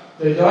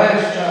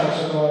 Vedayas cha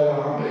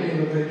savayaham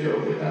eva vejo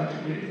vedanta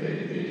grit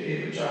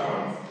eva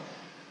chaham.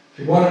 If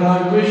you want to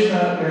know Krishna,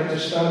 we have to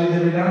study the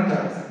Vedanta.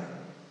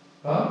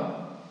 Right?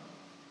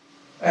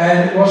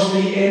 And what's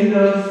the end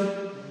of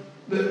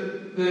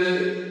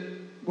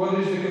what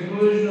is the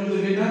conclusion of the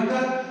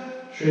Vedanta?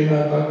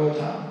 Srimad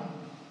Bhagavatam.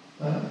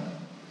 Right?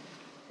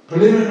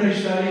 Preliminary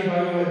study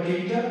Bhagavad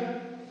Gita.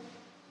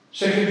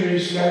 Secondary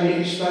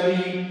study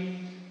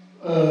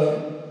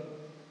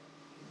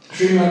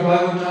Srimad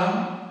Bhagavatam,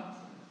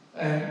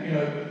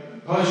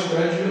 and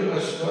postgraduate, I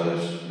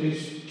suppose,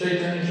 is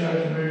Chaitanya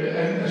Charitamrita,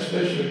 and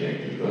especially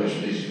Nectar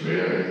Devotion is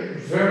very,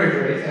 very,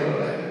 very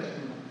elevated.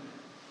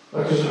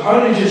 Because it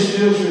only just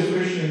deals with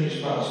Krishna in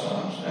his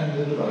pastimes and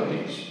the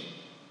devotees.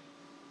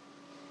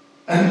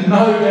 And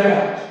no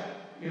doubt,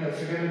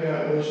 forget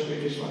about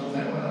worshipping this one and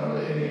that one or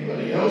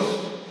anybody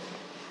else.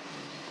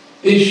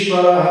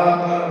 Ishvaraha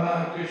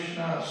Parama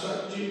Krishna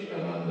Satchit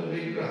Ananda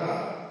Vigraha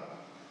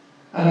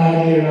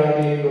Anadi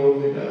Radhi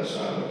Govida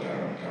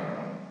Sarvakaram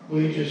Karam.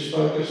 We just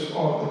focus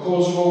on the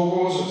cause of all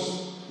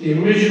causes, the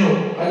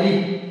original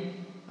Adi,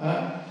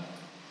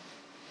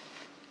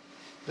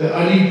 the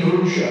Adi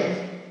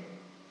Purusha,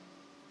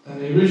 and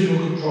the original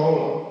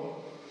controller.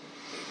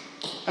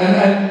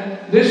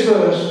 And this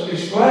verse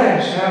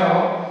explains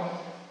how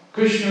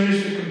Krishna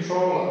is the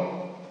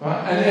controller,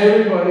 right? And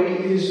everybody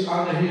is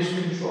under his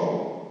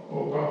control.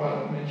 Or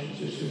Prabhupada mentions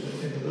this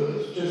in the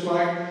verse. Just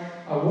like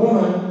a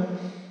woman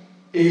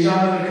is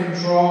under the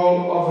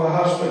control of her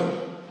husband.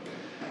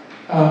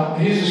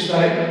 Here's a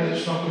statement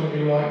that's not going to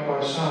be liked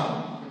by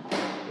some,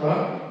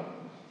 right?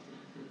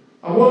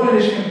 A woman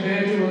is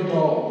compared to a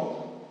doll.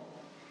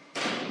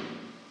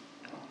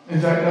 In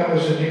fact, that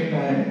was a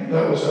nickname,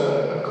 that was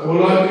a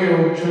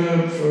colloquial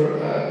term for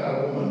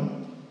a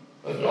woman,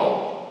 a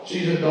doll.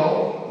 She's a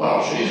doll.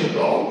 Well, she's a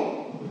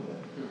doll.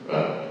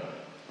 Right?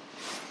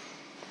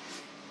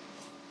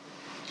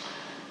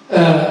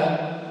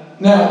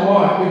 Now,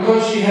 why?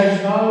 Because she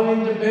has no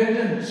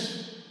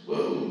independence.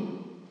 Well,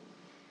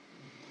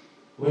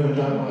 women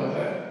don't like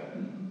that.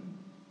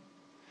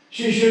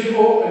 She should,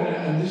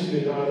 and this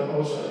bit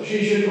also,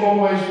 she should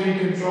always be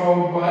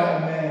controlled by a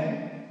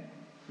man.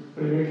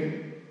 What do you reckon?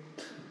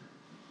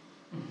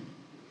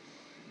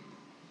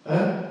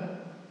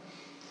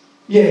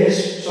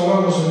 Yes, so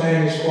long as the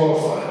man is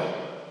qualified.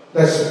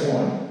 That's the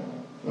point.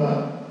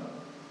 Right?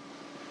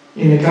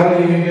 In the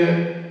Kali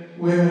Yuga,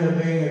 women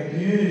are being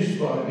abused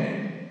by men.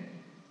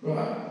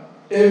 Right?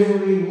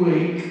 Every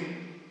week,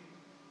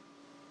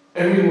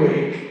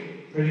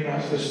 pretty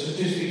much the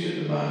statistics at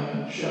the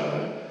moment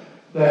show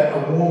that a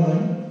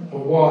woman, a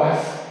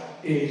wife,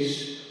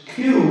 is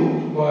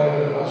killed by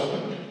her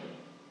husband.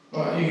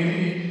 Right?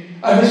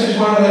 And this is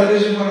one of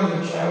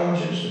the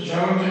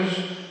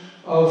challenges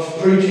of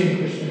preaching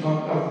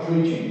of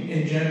preaching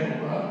in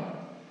general. Right?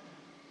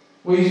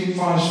 We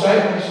find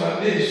statements like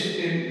this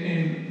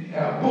in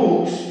our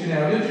books, in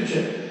our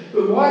literature.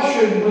 But why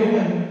should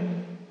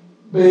women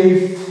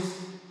be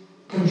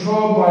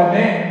controlled by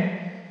men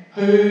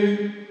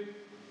who,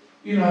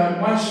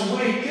 once a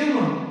week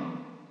kill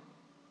them?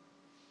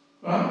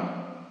 Right?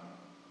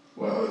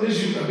 Well,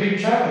 this is a big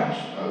challenge.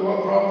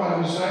 What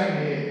Prabhupada is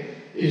saying here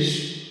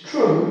is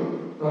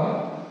true,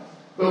 right?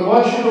 But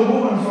why should a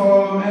woman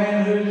follow a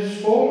man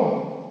who's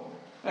fallen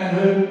and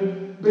who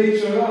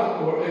beats her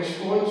up or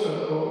exploits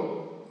her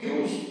or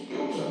kills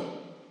her?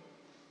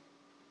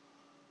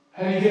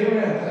 How do you get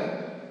around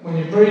that? When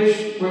we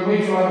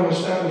try to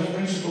establish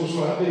principles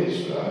like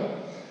this, right?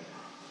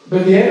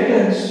 But the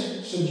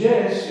evidence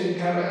suggests,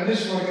 and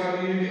this is why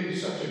Kali Yuga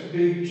is such a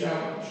big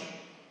challenge.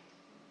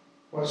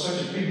 Why it's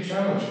such a big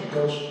challenge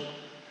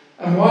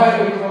and why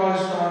it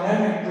requires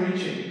dynamic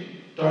preaching,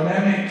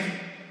 dynamic,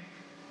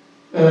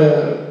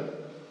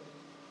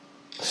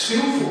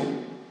 skillful.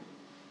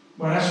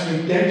 One has to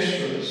be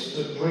dexterous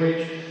to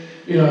preach,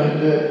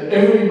 that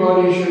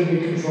everybody should be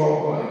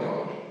controlled by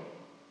God.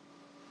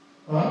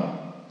 Right?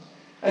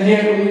 And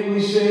yet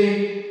we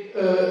see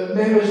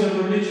members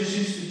of religious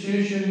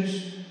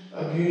institutions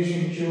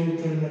abusing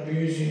children,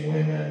 abusing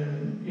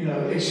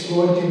women,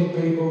 exploiting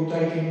people,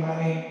 taking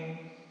money.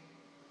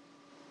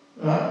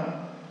 Right?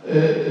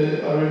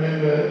 I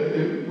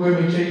remember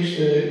when we teach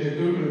the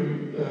Guru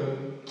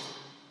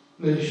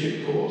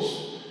leadership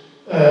course,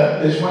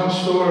 there's one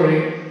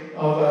story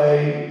of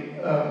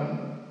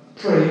a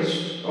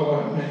priest, I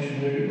won't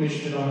mention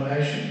which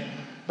denomination,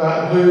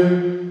 but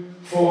who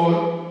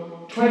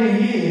for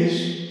 20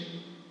 years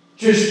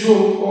just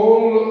took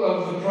all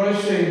of the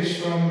proceeds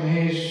from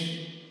his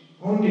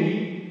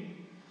hundi,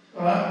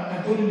 right,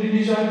 and put it in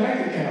his own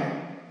bank account.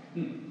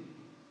 And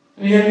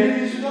he had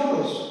millions of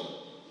dollars.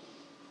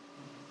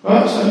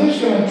 Right? So who's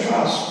going to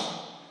trust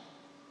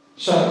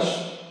such?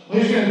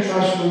 Who's going to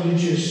trust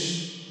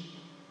religious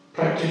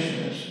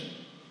practitioners?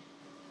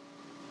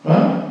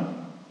 Right?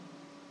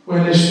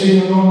 When they're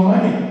stealing all the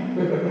money.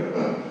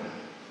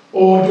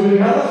 Or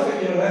doing other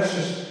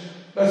things,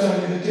 that's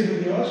only the tip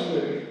of the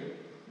iceberg.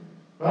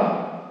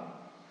 Right?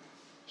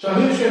 So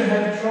who's going to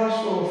have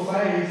trust or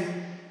faith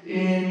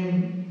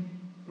in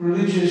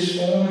religious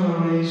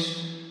formularies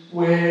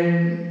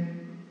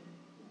when,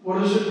 what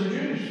does it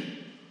produce?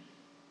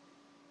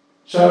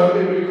 So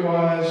it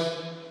requires,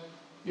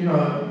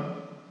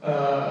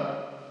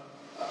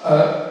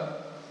 a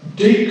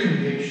deep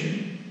conviction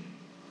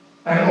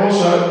and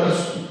also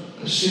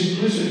a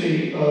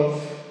simplicity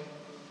of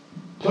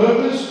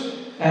purpose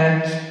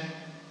and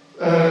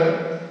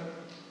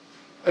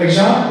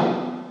example.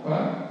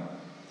 Right?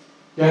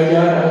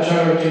 Yajna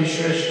Charity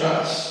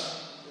Shreshtas.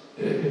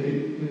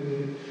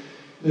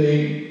 The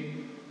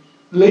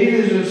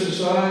leaders of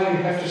society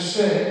have to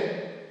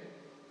set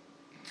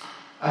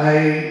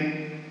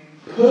a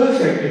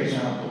perfect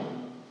example.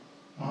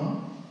 Right?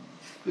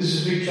 This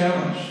is a big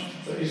challenge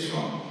for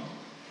ISKCON,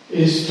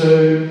 is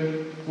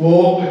to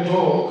walk the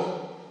talk.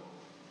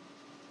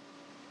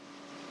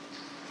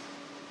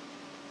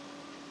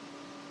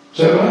 Is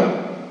that right?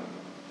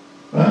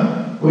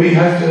 Right? We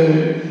have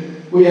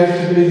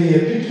to be the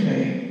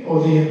epitome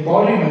or the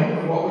embodiment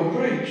of what we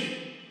preach.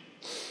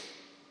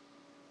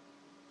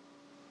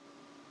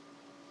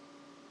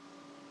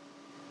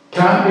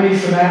 Can't be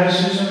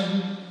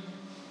fanaticism,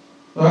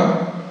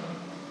 right?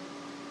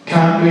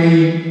 Can't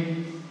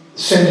be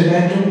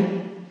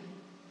sentimental.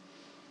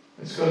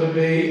 It's got to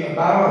be a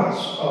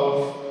balance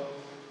of,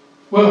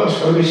 well, it's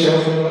got to be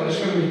it's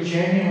got to be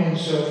genuine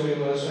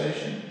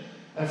self-realisation.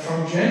 And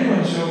from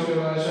genuine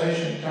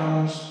self-realisation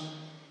comes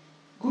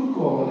good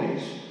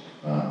qualities,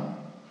 right?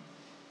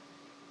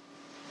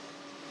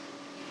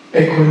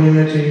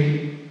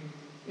 Equanimity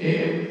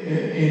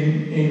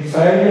in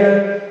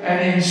failure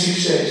and in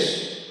success,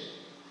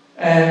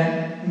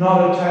 and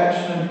not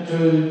attachment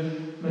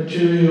to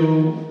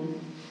material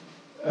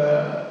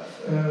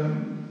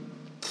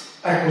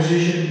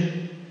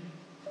acquisition,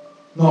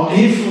 not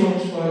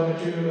influenced by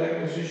material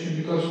acquisition,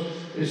 because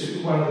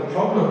it's one of the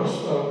problems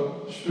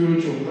of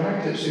spiritual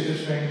practice, if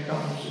it's going to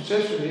become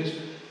successful, is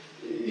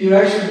you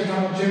actually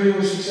become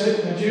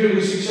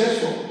materially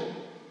successful.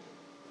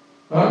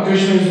 Right?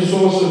 Krishna is the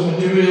source of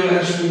material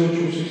and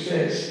spiritual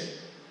success.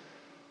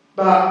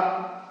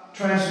 But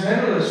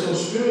transcendentalists or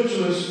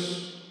spiritualists,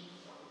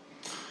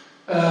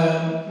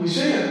 we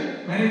see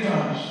it many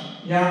times.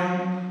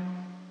 Young,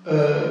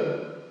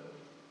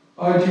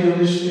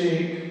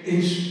 idealistic,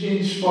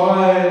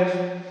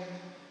 inspired,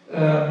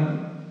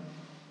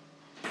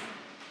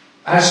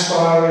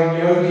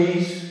 aspiring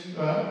yogis,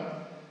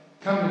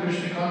 come to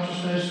Krishna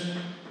consciousness,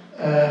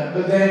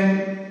 but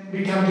then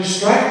become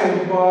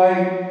distracted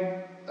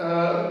by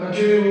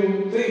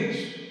material things.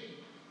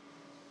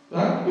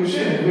 Right? We've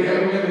seen it. We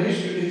have a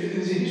history.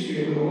 There's a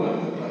history of it all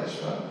over the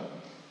place, right?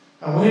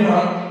 And we're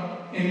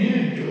not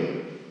immune to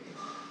it.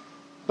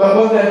 But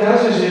what that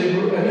does is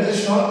and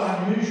it's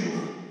not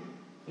unusual.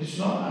 It's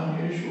not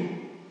unusual.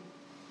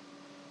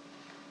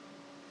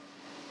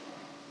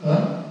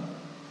 Right?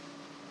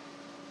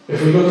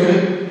 If we look at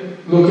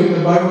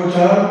the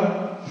Bhagavatam,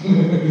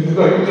 the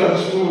Bhagavatam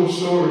is full of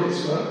stories,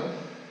 right?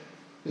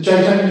 The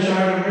Chaitanya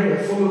Charitamrita,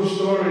 full of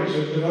stories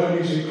of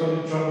devotees who got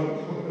in trouble.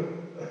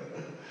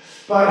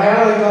 But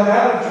how they got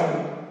out of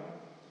trouble,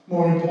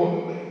 more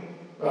importantly,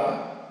 right?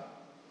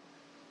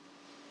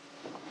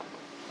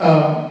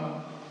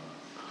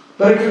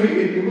 But it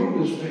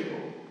bewilders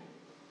people.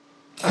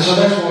 And so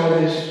that's why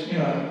there's,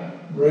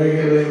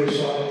 regularly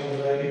reciting the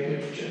Vedic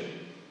literature.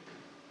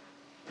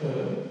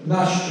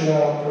 Nastya,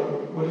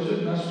 what is it?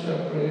 Nastya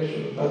Prayesh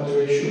or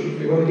Bhadreshu.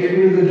 If you want to get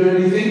rid of the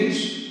dirty things,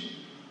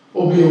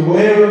 or be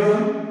aware of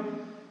them,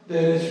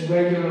 then it's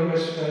regular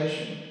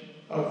recitation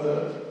of the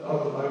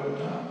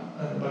Bhagavatam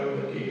and the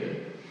Bhagavad Gita.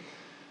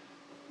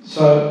 So,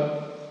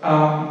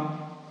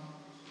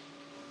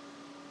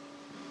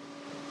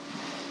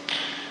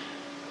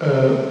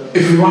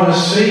 if we want to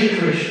see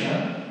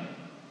Krishna,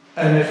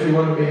 and if we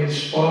want to be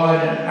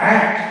inspired and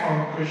act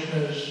on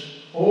Krishna's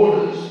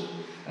orders,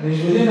 and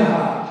he's within the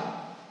heart,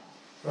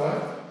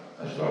 right?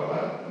 As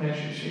Prabhupada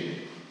mentions here.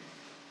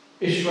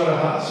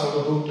 Ishvara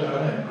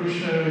Sarvabhutana, and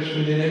Krishna is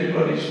within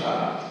everybody's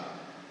heart.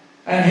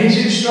 And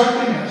he's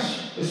instructing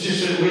us. It's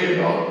just that we're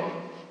not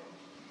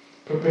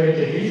prepared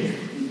to hear.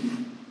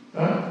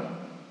 Right?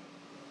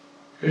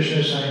 Krishna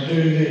is saying,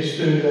 do this,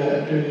 do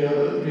that, do the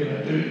other,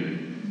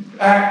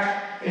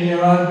 act in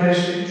your own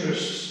best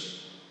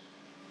interests.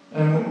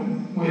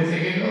 And we're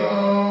thinking,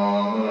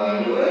 oh, no,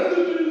 I don't have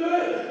to do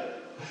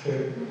that.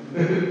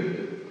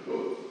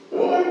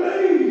 Why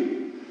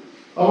me?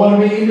 I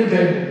want to be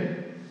independent.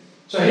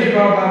 So here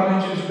Prabhupada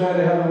mentions about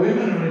how the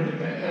women are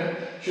independent,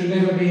 should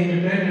never be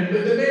independent,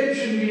 but the men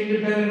shouldn't be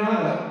independent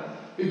either,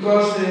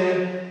 because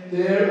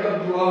they're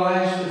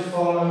obliged to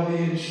follow the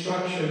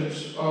instructions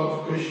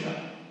of Krishna.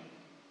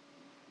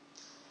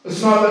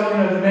 It's not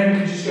that, the men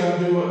can just go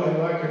and do what they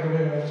like and the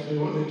women have to do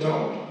what they're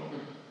told.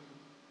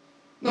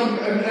 No,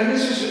 and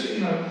this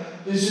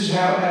is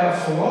how our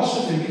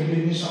philosophy can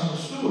be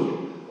misunderstood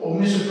or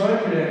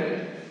misappropriated.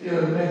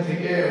 The men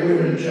think,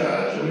 we're in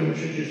charge, the women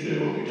should just do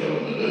what we tell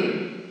them to do.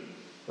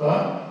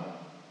 Right?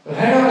 But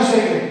hang on a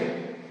second.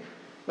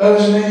 That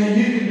doesn't mean that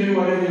you can do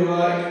whatever you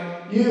like.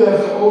 You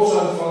have to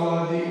also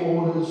follow the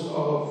orders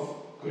of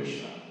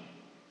Krishna.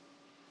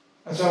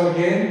 And so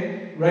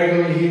again,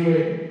 regularly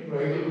hearing, we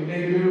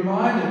need to be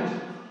reminded.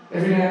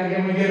 Every now and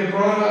again we get a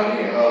bright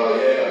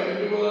idea, I can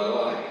do what I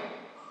like.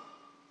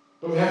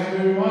 But we have to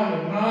be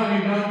reminded, no,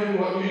 you don't do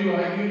what you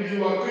like, you do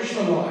what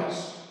Krishna likes.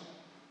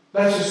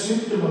 That's a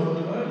symptom of a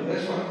devotee.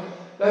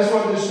 That's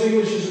what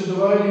distinguishes a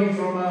devotee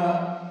from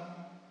a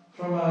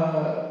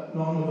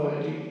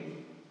non-devotee.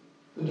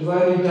 The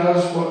devotee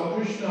does what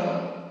Krishna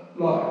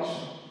likes.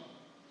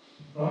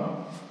 Right?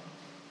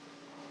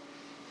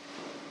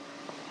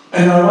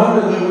 And I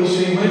wonder that we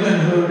see women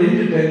who are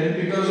independent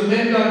because the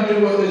men don't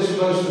do what they're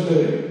supposed to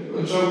do.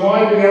 And so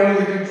why be under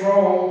the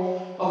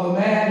control of a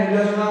man who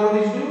doesn't know what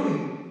he's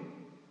doing?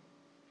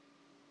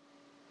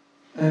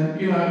 And,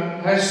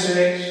 has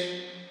sex,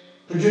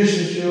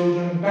 produces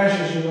children,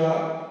 bashes you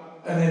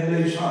up, and then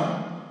leaves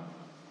home.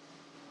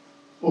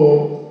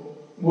 Or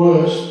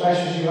worse,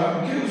 bashes you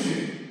up and kills you.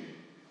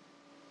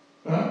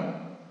 Right?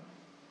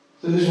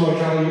 So this is why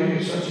Kali Yuga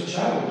is such a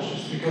challenge,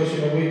 just because,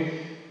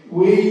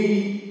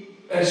 we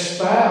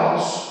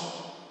espouse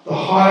the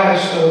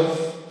highest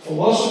of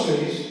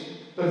philosophies,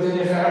 but But then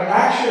if our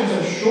actions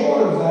are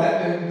short of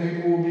that, then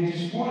people will be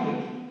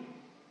disappointed.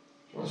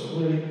 So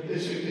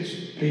it's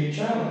a big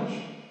challenge.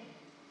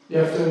 You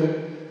have to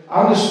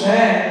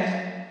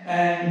understand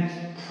and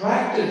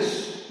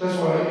practice. That's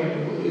why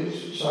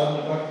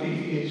sadhana bhakti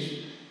is,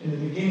 in the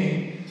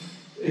beginning,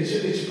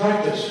 it's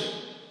practice.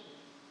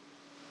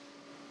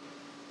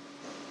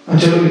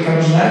 Until it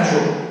becomes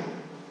natural.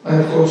 And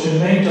of course, in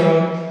the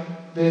meantime,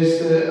 there's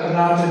the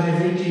anatta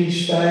nivritti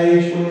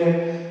stage where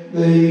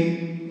the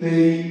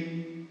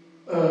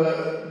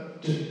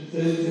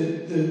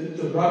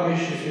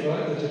rubbish, if you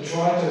like, the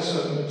detritus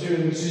of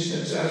material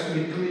existence has to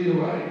be cleared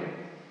away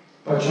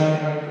by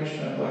chanting Hare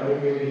Krishna, by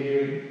regularly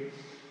hearing,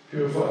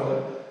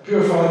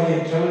 purify the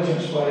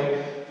intelligence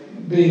by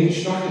being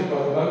instructed by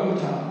the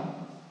Bhagavatam.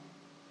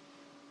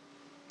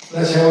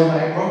 That's how we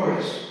make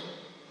progress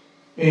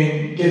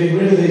in getting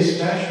rid of these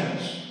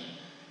attachments.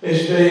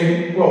 Is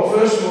being, well,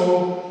 first of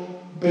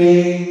all,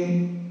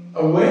 being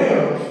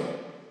aware of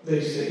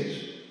these things.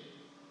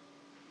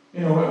 You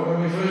know,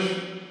 when we first,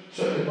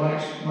 certainly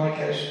in my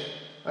case,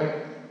 I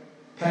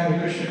came to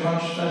Krishna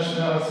consciousness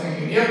and I was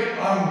thinking, yep,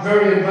 I'm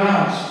very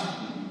advanced.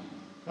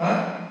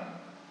 Right?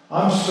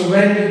 I'm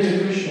surrendered to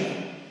Krishna.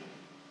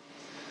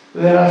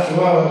 But then after a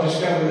while I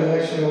discovered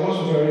that actually I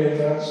wasn't very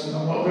advanced and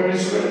I'm not very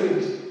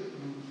surrendered.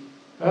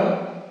 Right?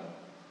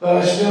 But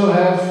I still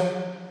have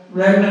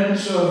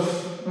remnants of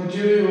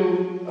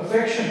material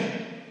affection.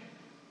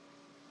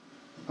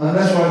 And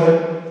that's why the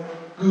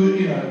good,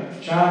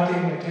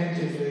 chanting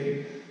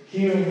attentively,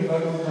 hearing the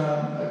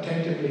Bhagavatam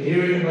attentively,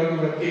 hearing the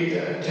Bhagavad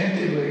Gita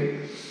attentively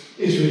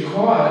is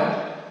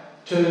required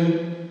to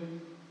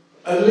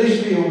at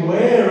least be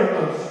aware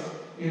of,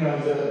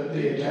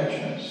 the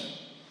attachments,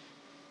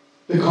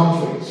 the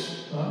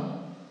conflicts, right?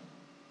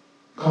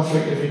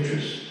 Conflict of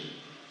interest.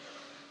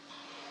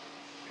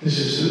 This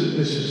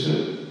is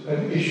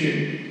an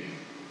issue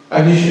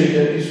that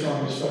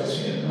ISKCON is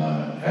facing at the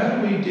moment. How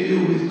do we deal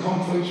with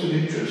conflicts of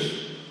interest?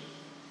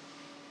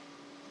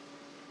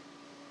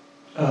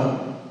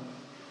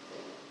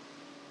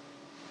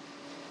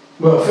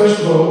 Well, first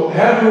of all,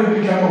 how do we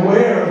become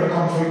aware of a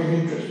conflict of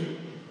interest?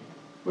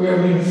 We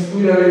don't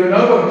even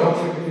know what a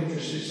conflict of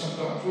interest is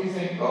sometimes. We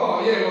think,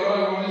 oh yeah, what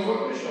I want is what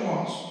Krishna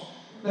wants.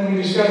 Then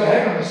we discover,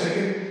 hang on a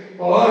second,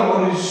 what I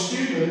want is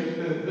stupid,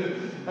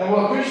 and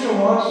what Krishna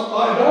wants,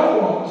 I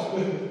don't want.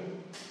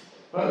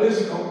 But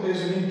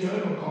there's an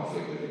internal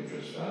conflict of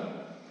interest, right?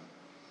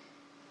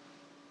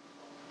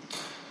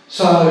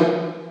 So,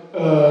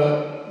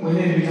 we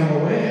need to become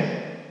aware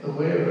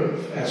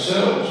of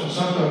ourselves, and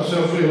sometimes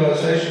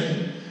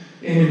self-realization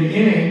in the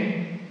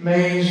beginning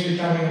means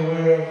becoming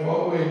aware of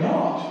what we're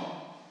not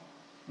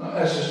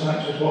as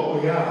much as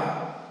what we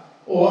are.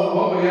 Or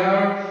what we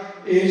are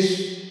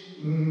is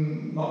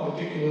not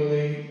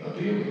particularly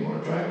appealing or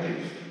attractive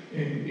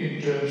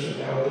in terms of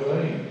how a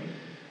devotee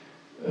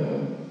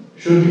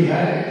should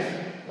behave.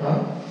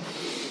 Right?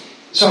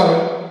 So,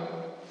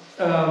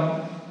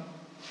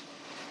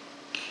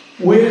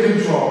 we're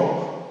controlled.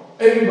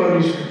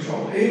 Everybody's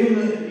controlled. Even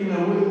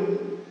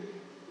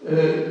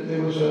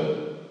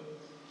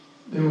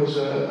there was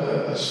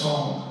a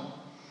song,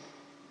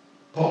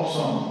 pop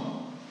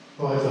song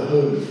by The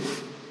Who,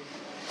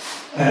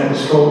 and it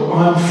was called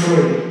 "I'm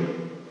Free."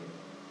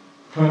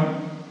 Right?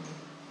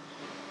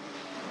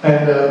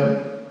 And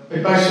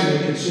it basically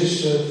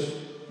consists of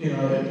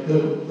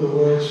the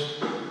words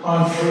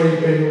 "I'm free"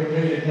 being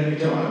repeated many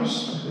times.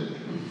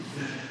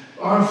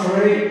 I'm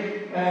free,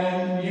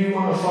 and you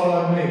want to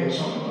follow me, or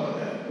something like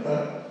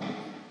that.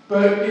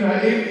 But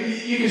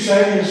you can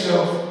say to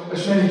yourself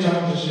as many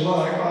times as you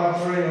like, I'm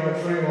free, I'm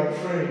free, I'm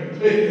free.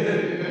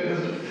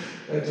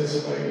 that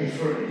doesn't make me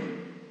free.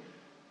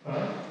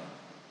 Right?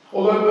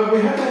 But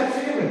we have that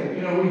feeling.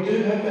 We do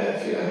have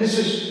that feeling.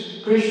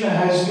 And Krishna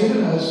has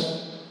given us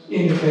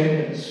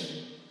independence.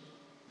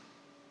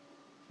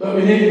 But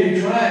we need to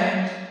be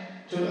trained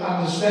to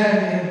understand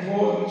the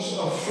importance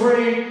of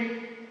free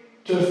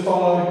to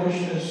follow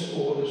Krishna's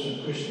orders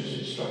and Krishna's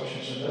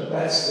instructions, and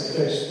that's the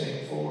best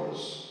thing for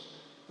us.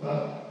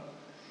 Right?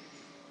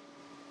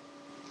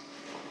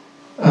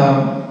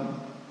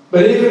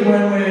 But even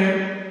when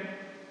we're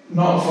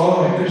not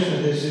following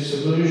Krishna, there's this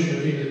illusion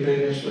of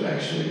independence, but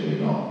actually we're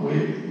not.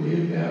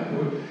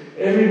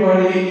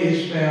 Everybody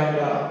is bound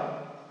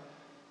up.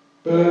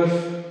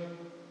 Birth,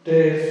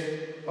 death,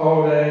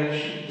 old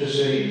age,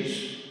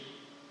 disease.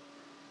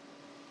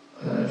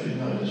 I don't know if you've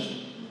noticed.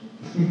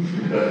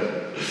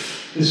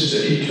 This is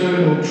an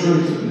eternal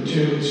truth of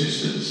material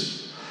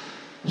existence.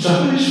 So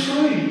who's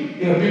free?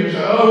 People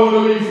say, I want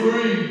to be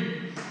free.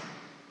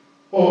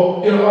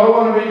 Or, I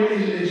want to be,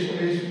 is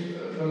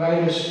the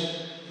latest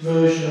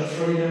version of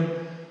freedom.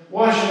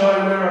 Why should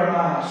I wear a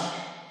mask?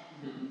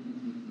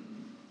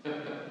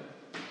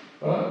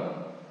 Right?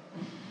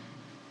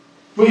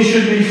 We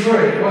should be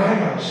free. Well,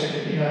 hang on a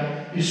second.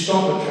 You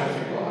stop at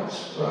traffic lights,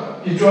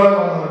 right? You drive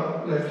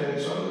on the left-hand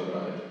side of the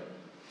road.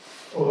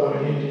 Although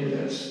in India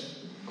that's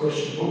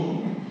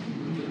questionable.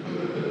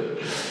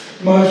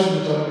 Most of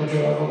the time you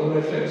drive on the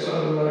left-hand side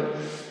of the road.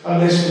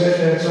 unless the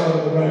left-hand side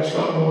of the road's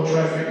got more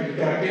traffic and you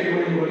can't get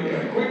where you want to go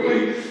quickly,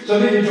 so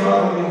then you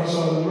drive on the other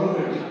side of the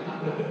road.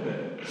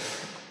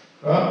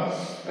 Right?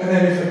 And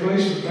then if the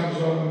policeman comes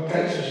along and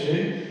catches you,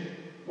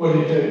 what do?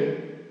 100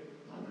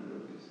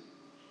 rupees.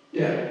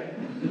 Yeah.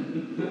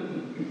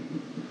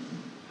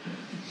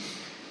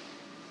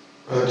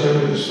 I'll tell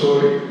you the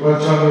story. One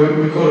time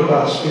we caught a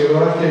bus. We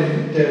arrived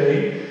in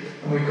Delhi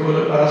and we caught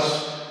a bus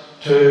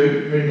to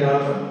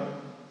Vrindavan.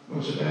 It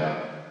was about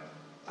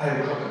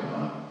 8 o'clock at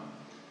night.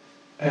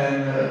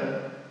 And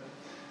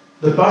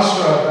the bus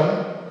driver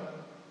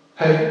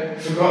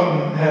had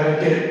forgotten how to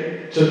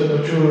get to the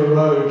Mathura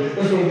road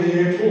from the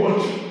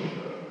airport.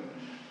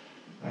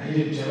 He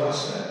didn't tell us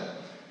that.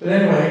 But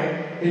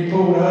anyway, he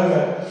pulled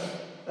over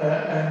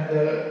and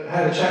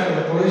had a chat with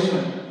a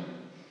policeman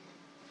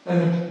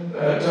and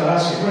to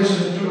ask him, where's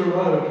the Mathura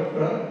road?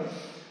 Right?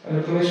 And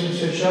the policeman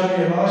said, show me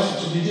your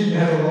licence. And he didn't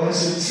have a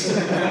licence.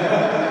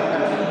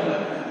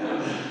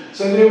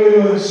 So there we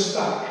were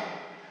stuck.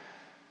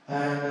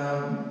 And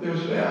there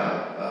was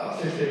about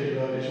 15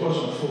 devotees. It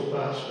wasn't a full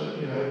bus, but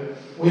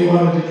we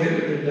wanted to get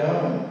it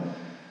Vrindavan.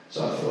 So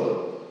I thought,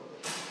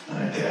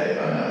 okay,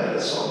 I know how to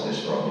solve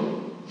this problem.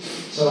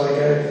 So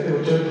there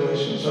were 2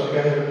 policemen, so I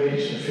gave them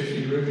each a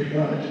 50 rupee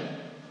note.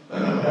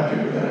 And I'm happy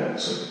with that.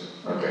 So,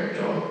 okay,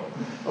 John,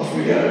 off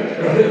we go.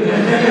 Right?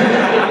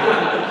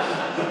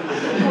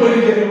 You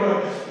wouldn't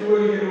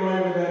get away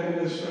with that in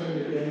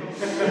Australia, yeah?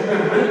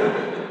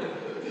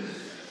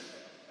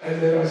 And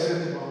then I said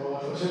to my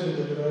wife, I said to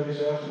the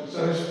devotees afterwards,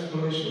 those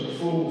policemen are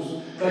fools.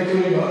 They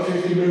could have got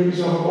 50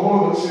 rupees off of all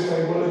of us if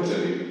they wanted to.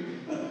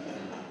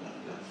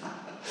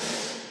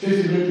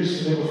 50 rupees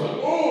to them was like,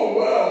 oh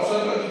wow, so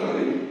much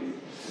money.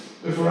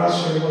 But for us,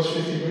 when it was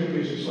 50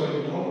 rupees, it's like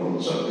 $1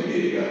 or something. Here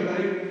you go,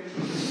 mate.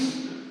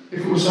 If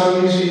it was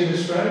so easy in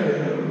Australia,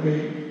 that would be,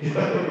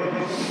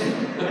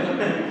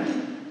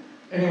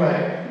 Anyway,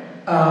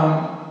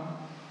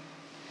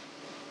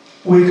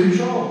 we're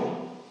controlled.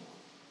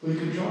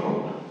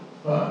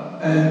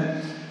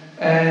 Right?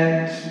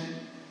 And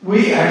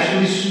we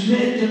actually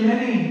submit to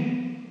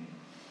many.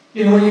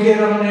 When you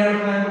get on an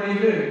aeroplane, what do?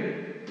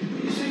 You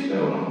put your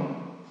seatbelt on.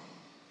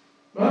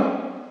 Right?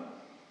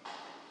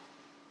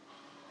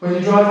 When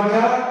you drive a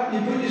car, you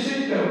put your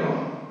seatbelt on.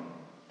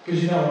 Because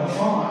you don't want to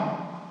fine.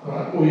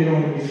 Right? Or you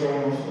don't want to be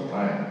thrown off the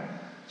plane.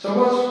 So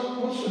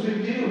what's the big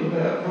deal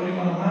about putting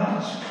on a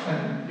mask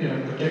and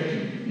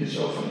protecting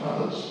yourself and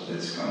others?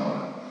 It's kind of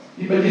like,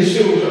 but you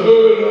still say, oh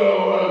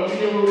no,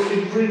 you're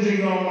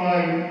infringing on my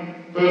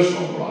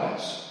personal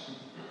rights.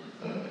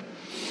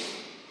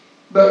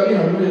 But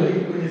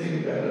really, when you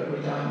think about it, we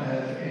don't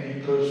have any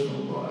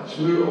personal rights.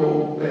 We're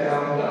all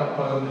bound up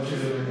by the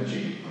material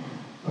energy,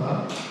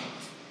 right?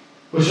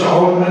 Which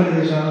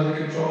ultimately is under the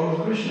control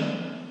of Krishna.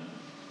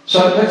 So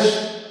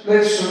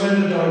let's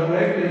surrender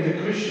directly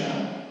to Krishna.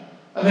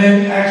 And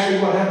then actually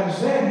what happens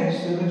then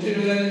is the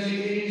material energy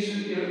is,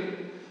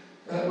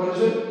 what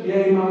is it? Ye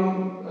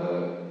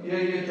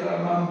yeta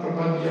mam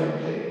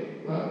prapanjante.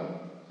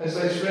 As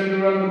they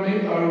surrender unto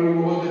me, I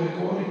reward them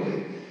accordingly.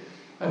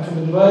 And for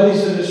the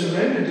devotees that are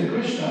surrendered to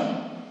Krishna,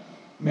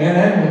 men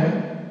and women,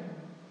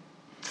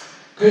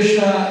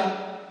 Krishna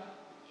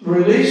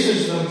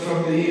releases them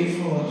from the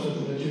influence of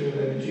the material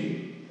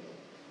energy.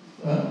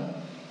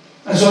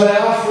 And so they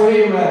are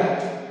free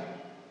wrapped.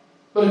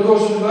 But of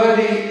course, the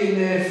devotee in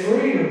their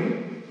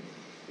freedom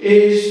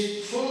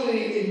is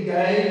fully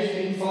engaged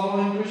in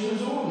following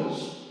Krishna's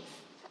orders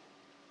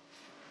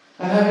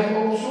and having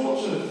all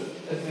sorts of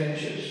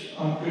adventures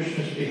on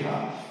Krishna's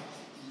behalf.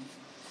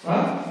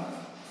 Right?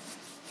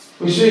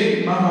 We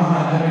see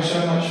Mamahan having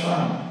so much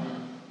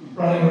fun,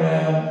 running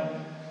around,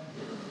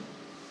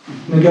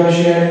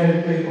 negotiating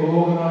with people,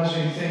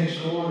 organising things,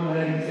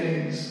 coordinating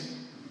things,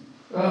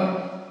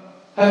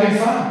 having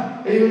fun.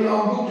 Even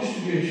on book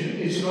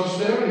distribution, it's an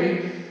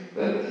austerity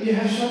that you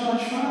have so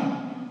much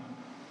fun.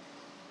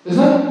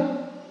 Isn't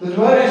it? The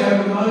devotees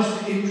have the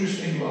most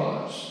interesting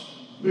lives,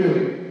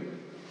 really.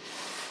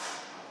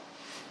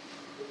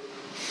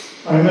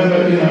 I remember,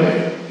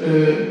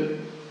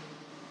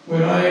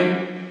 when I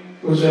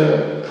was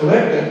a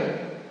collector,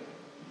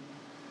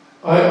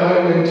 I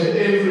went to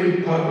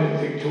every pub in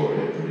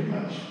Victoria, pretty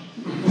much.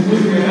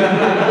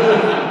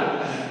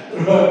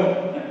 Right?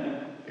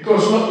 Of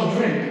course, not to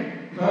drink.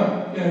 No?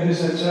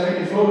 There's that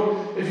saying,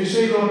 if you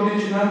see Lord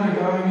Nityananda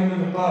going into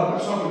the pub,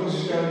 it's not because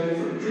he's going there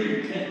for a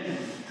drink.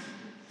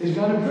 He's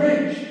going to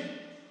preach.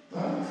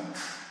 Right?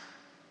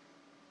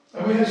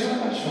 And we had so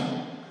much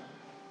fun.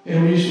 We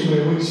used to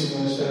wear wigs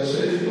in those days,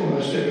 so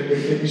almost every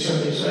week there'd be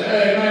somebody say,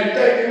 hey mate,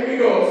 take your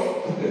wig off.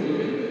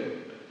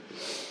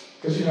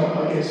 Because, I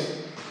guess,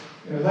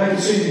 they could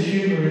see the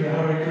humour in the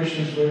Hare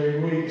Krishnas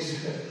wearing wigs.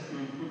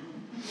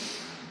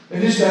 In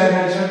this day and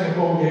age, having a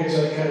bald head's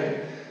okay.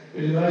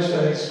 But in those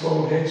days,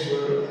 bald heads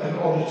were an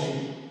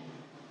oddity.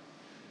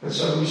 And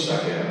so we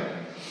stuck out.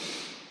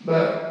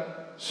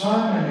 But so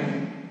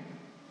many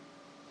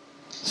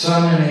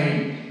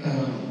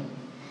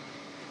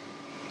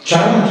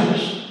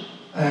challenges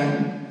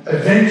and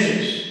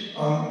adventures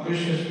on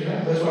Krishna's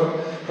behalf. That's what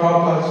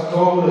Prabhupada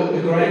called it,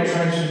 the great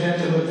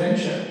transcendental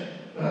adventure.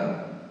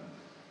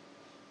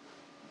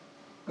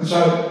 And so,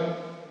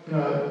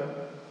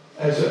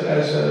 as a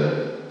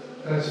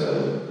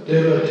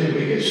devotee,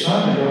 we get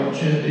so many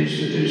opportunities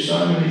to do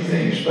so many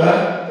things,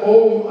 but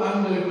all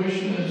under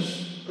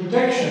Krishna's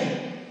protection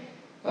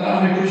and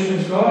under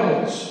Krishna's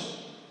guidance.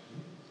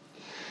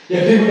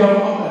 Yeah, people don't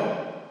want that.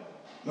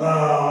 No,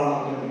 I'm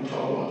not going to be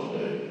told what to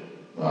do.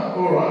 Right,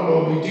 all right,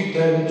 well, be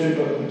dictated to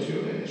by the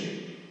material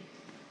energy.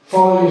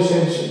 Follow your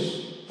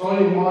senses. Follow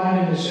your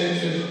mind in the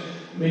senses.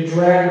 Be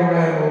dragged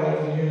around all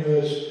over the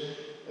universe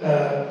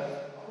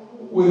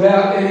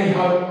without any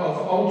hope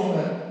of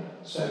ultimate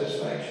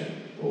satisfaction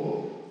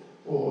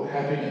or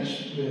happiness,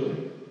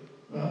 really.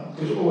 Right?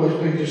 Because it's always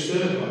been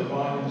disturbed by the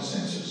mind and the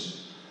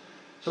senses.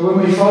 So when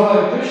we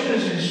follow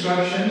Krishna's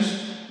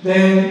instructions,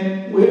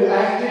 then we're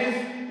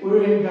active,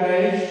 we're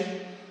engaged,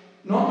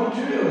 not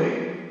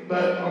materially,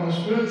 but on the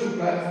spiritual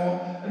platform,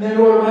 and then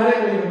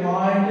automatically the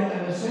mind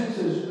and the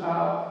senses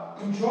are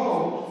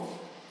controlled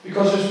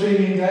because it's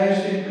being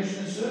engaged in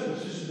Krishna's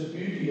service. This is the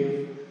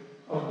beauty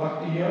of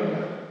Bhakti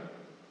Yoga.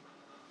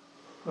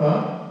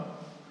 Right?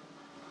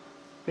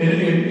 In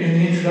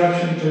the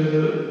introduction to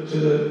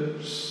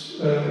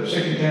the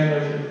second canto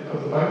of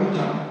the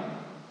Bhagavatam,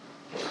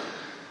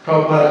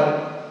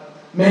 Prabhupada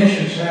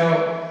mentions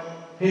how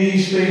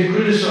he's been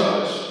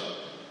criticised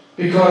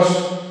because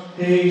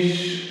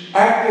he's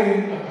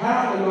acting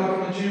apparently like a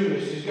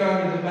materialist. He's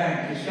going to the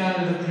bank, he's going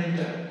to the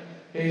printer,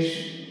 he's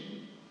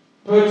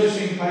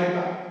purchasing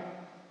paper.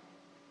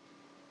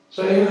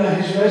 So even though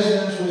his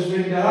residence was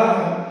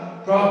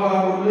Vrindavan,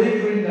 Prabhupada would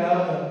leave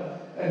Vrindavan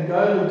and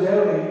go to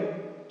Delhi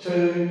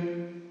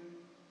to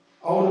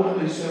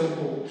ultimately sell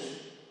books.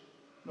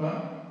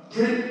 Right?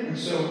 Print and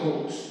sell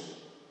books.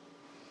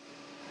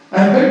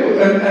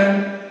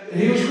 And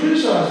he was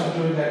criticised for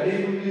doing that.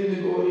 Even within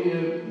the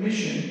Gaudiya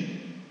mission,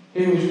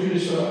 he was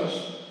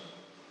criticised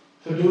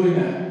for doing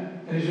that.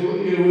 And he said,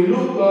 we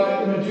look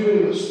like the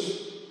materialists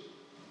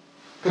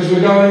because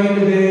we're going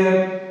into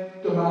their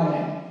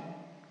domain.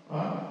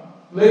 Right?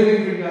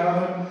 Leaving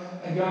Vrindavan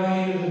and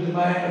going into the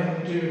domain of the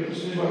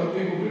materialists. This is what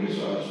people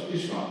criticise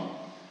ISKCON,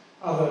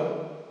 other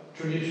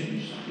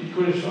traditions. You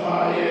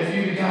criticise,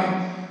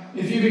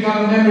 if you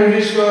become a member of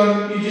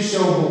ISKCON, you just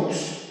sell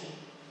books.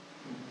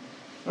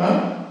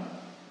 Right?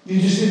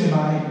 You're just in the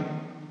money.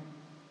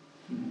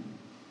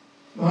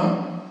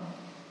 Right?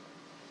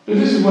 But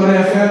this is what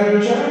our founder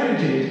Acharya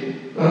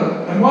did.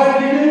 Right? And why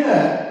did he do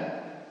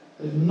that?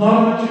 It's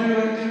not a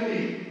material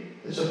activity.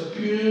 It's a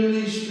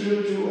purely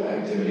spiritual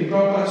activity.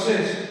 Prabhupada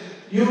says,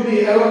 you'll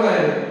be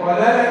elevated. By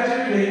that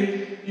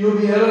activity, you'll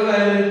be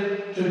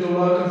elevated to the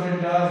Goloka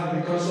Vrindavan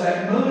because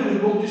that mood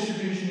of book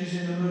distribution is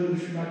in the mood of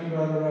Srimati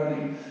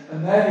Radharani.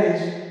 And that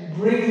is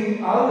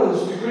bringing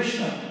others to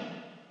Krishna.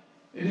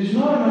 It is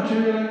not a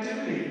material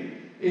activity.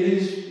 It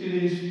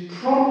is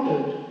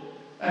prompted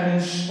and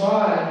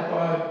inspired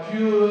by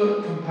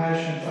pure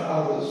compassion for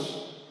others.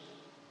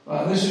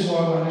 This is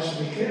why one has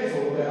to be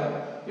careful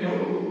about,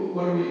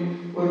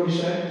 what do we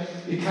say?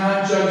 You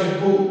can't judge a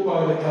book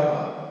by the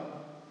cover.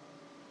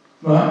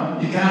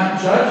 Right? You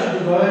can't judge a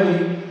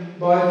devotee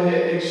by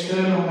their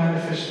external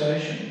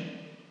manifestation.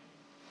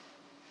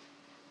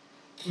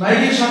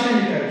 Maybe some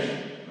indication,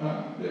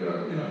 right?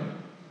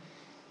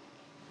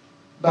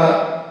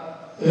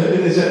 But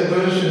there's that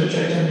verse in the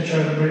Chaitanya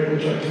Charitamrita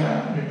which I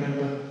can't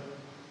remember.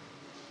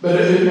 But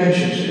it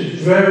mentions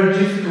it's very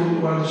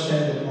difficult to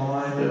understand the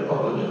mind of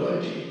a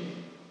devotee.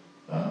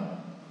 Right?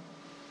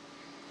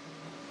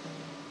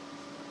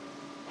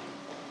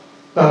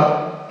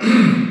 But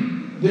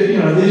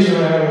these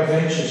are our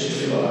adventures,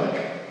 if you like,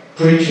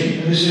 preaching.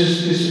 And this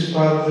is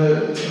part of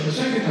the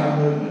Sankirtan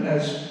movement,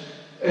 as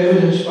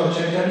evidenced by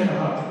Chaitanya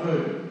Mahaprabhu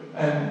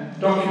and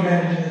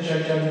documented in the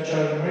Chaitanya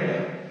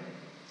Charitamrita.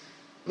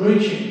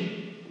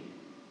 Preaching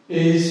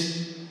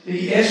is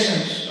the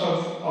essence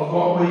of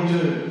what we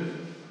do.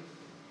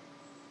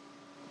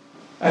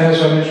 And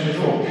as I mentioned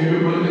before,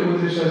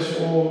 what is those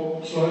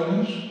 4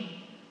 slogans?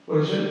 What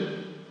is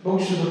it?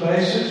 Books are the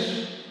basis.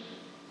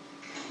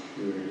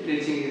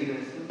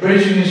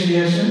 Preaching is the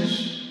essence.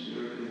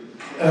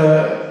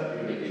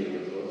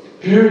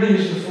 Purity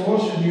is the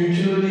force, and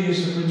utility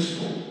is the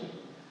principle.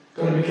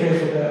 Got to be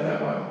careful about that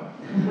one.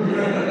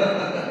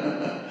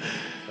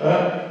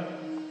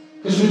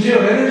 Because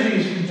material energy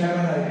is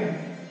contaminating.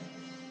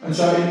 And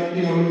so,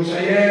 we would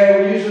say,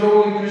 we use it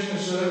all in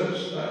Krishna's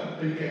service.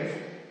 Be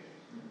careful.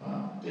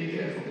 Be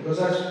careful. Because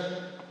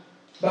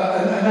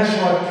that's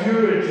why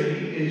purity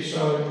is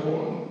so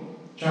important.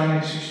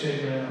 Chanting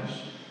 16 rounds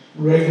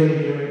regularly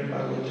during the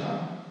Bhagavatam.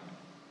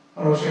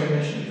 I was going to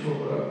mention it before,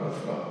 but I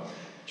forgot.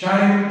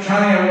 Chanting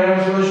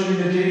around worshipping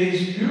the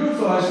deities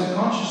purifies the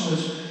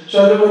consciousness so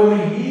that when we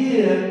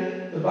hear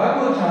the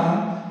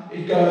Bhagavatam,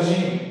 it goes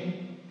in.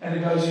 And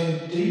it goes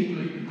in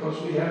deeply because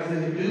we have the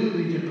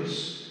ability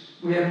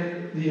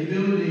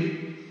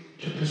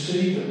to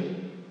perceive it,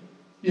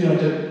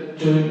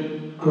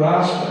 to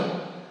grasp it,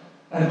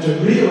 and to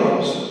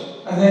realise it,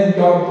 and then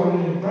go and put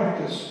it in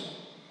practice.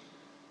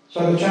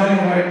 So the chanting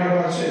of Hare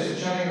Prabhupada says,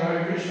 the chanting of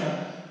Hare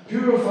Krishna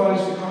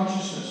purifies the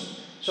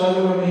consciousness, so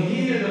that when we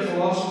hear the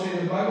philosophy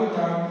of the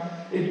Bhagavatam,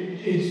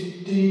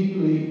 it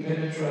deeply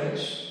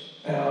penetrates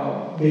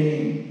our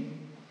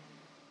being,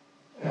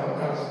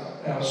 our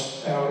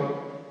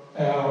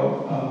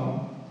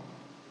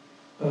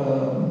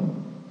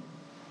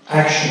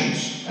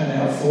actions and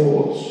our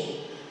thoughts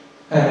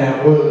and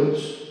our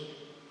words,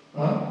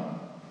 right?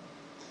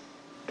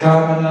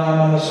 Karmana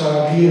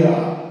manasa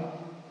gira.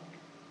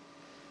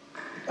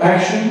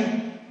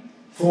 Action,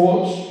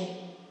 thoughts,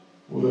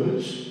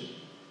 words.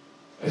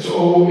 It's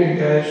all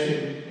engaged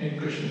in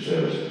Krishna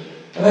service.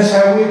 And that's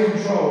how we're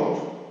controlled.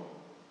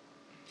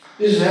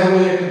 This is how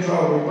we're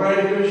controlled. We pray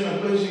to Krishna,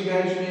 please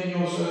engage me in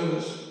your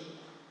service.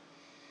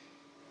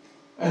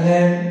 And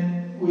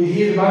then we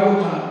hear the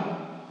Bhagavatam,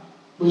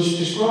 which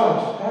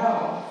describes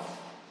how.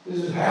 This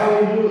is how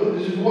you do it.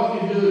 This is what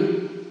you do.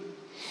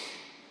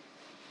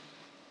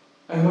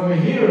 And when we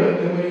hear it,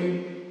 then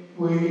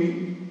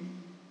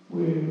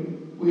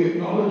we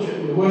acknowledge it.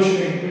 We're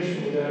worshipping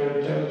Krishna with our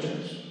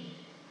intelligence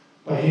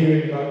by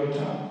hearing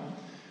Bhagavatam.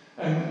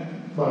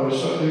 And by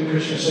reciting,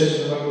 Krishna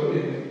says in the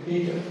Bhagavad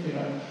Gita,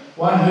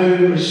 one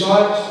who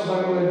recites the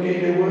Bhagavad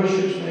Gita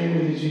worships me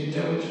with his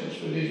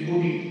intelligence, with his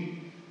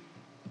buddhi.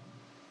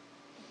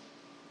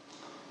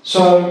 So,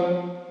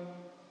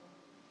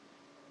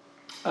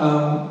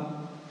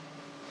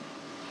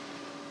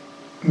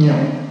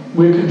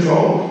 we're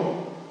controlled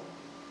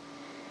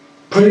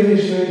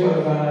previously by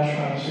the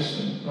Varnashram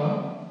system,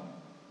 right?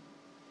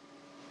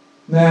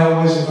 Now,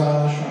 where's the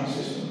Varnashram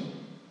system?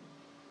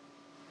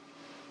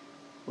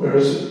 Where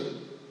is it?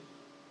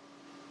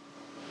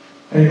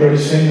 Anybody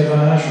seen the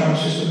Varnashram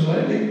system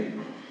lately?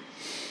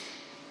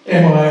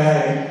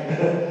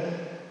 MIA.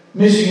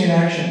 Missing in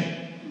action.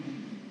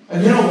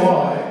 And you know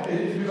why?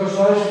 Because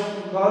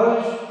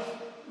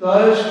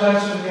those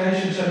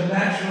classifications are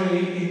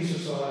naturally in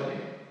society.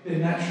 They're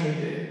naturally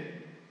there.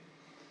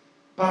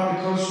 But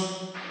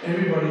because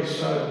everybody's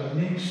so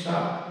mixed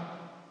up,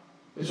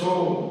 it's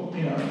all,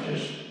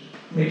 just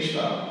mixed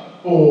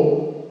up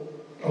or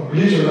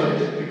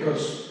obliterated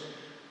because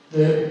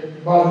the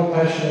vital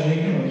passion and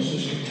ignorance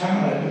has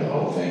contaminated the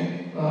whole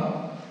thing,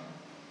 right?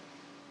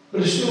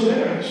 But it's still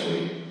there,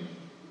 actually.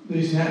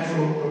 These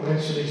natural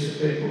propensities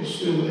of people are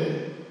still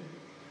there.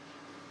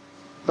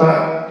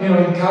 But, in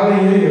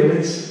Kali Yuga,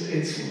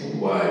 it's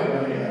way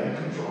out of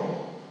control.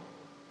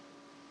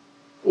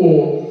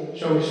 Or,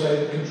 shall we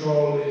say, the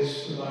control is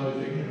the mode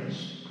of ignorance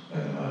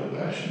and the mode of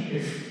passion,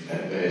 if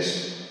at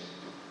best.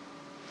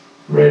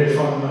 Rare to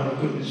find the mode of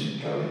goodness in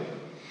Kali.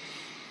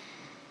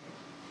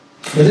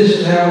 But this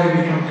is how we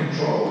become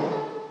controlled,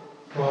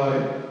 by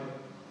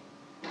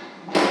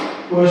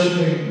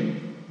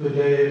worshipping the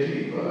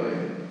deity, by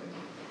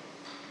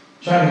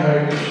chanting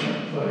Hare Krishna,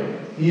 by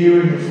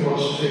hearing the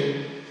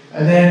philosophy,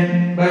 and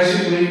then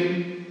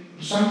basically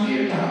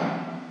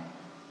Sankirtan,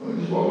 which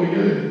is what we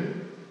do.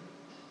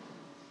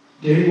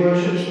 Deity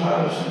worship is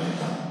part of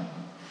Sankirtan.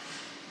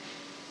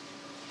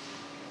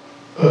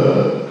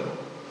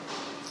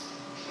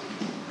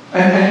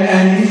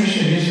 And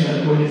interesting, isn't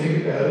it, when you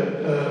think about it?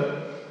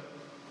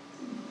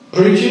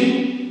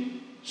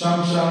 Preaching,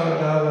 samsara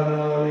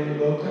dhavanali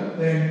loka,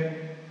 then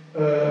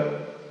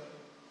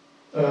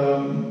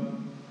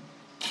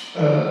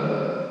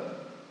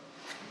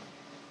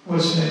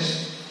what's next?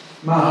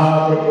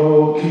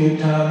 Mahaprabhu,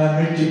 Kirtana,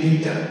 Nritya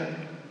Gita,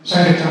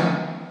 Sankirtan,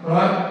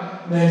 right?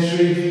 Then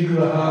Sri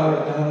Vigraha,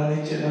 Radhana,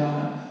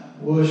 Nityanana,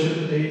 worship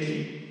the deity.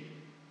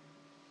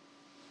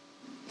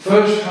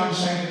 First comes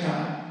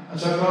Sankirtan. And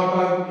so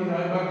Prabhupada,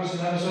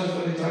 Bhaktisiddhanta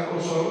Saraswati Thakur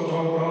told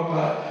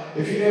Prabhupada,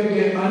 if you ever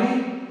get money,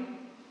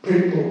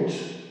 print books.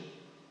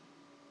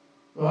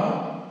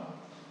 Right?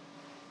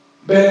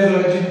 Better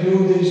that I didn't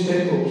build these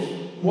temples.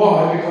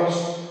 Why? Because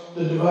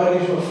the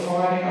devotees were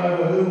fighting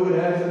over who would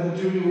have the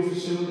material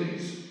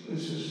facilities.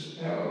 This is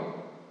how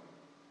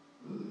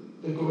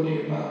the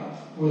Gaudiya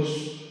Math was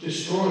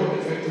destroyed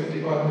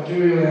effectively by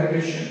material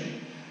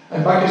ambition.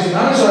 And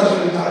Bhaktisiddhanta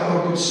Saraswati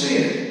Thakur could see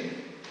it.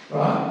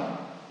 Right?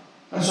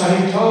 And so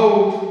he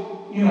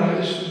told,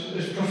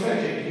 it's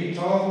prophetic, he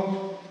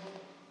told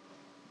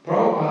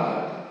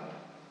Prabhupada,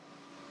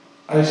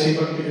 A.C.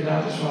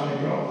 Bhaktivedanta Swami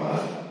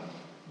Prabhupada,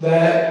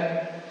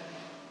 that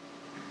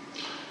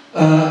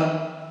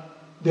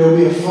there will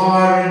be a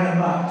fire in the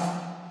mud.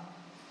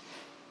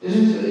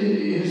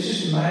 It's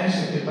just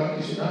amazing that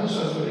Bhaktisiddhanta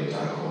Saraswati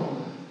Thakur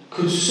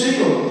could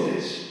see all of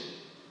this.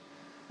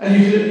 And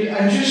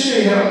just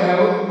see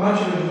how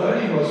much of a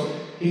devotee he was.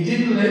 He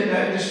didn't let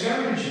that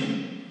discourage him.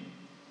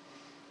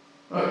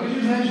 Right, could you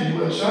imagine, you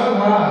work so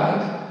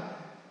hard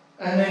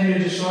and then your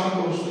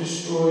disciples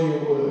destroy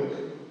your work?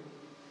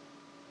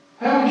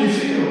 How would you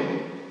feel?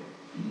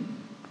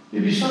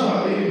 You'd be so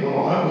happy.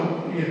 Well, I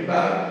would,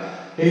 but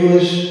he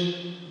was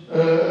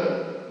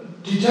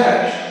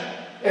detached,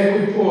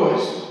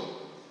 equipoised.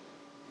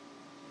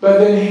 But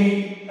then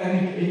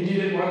he did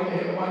it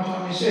one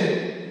time he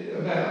said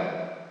about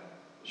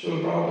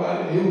Srila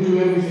Prabhupada, he'll do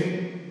everything.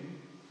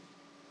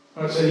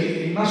 Right, so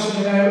he must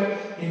have known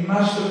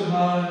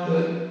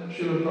that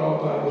Srila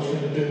Prabhupada was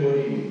going to do what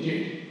he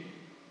did.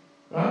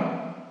 Right?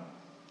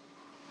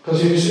 Because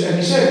he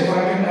said, if I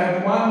can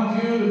have one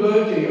pure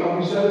devotee, I'll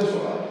be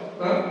satisfied.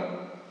 Right?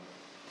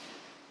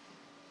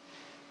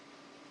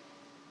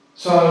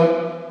 So,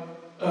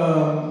 I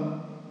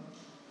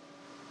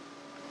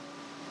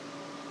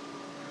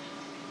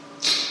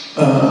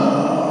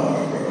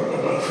forgot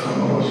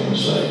what I was going to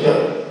say. Yeah,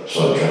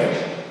 sidetracked.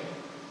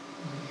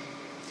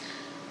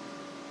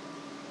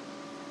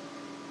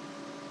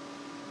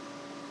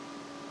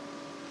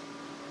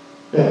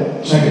 Yeah,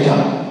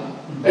 Sankirtan.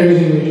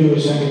 Everything we do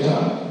is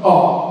Sankirtan.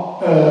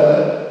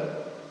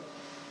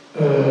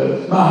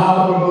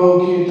 Mahaprabhu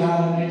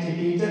Kirtan Nitya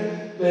Gita.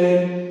 Then,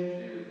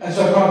 and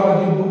so Prabhupada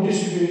did book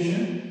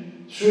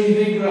distribution. Sri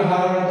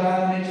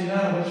Vigraharadan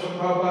Nityananda, that's what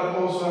Prabhupada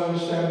also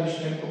established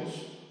temples.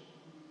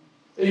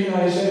 Even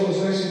though he said it was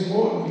less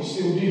important, he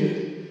still did it.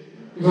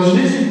 Because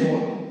it is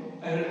important,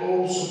 and it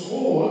all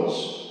supports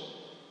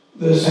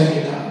the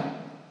Sankirtan.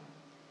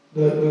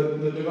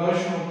 The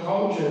devotional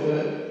culture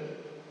that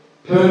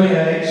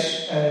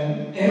permeates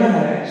and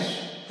emanates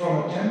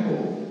from a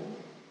temple,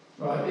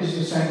 right, is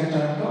the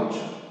Sankirtan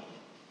culture.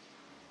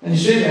 And you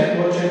see that,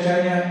 Lord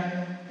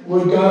Chaitanya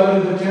would go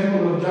to the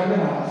temple of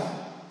Jagannath,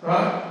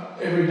 right,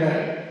 every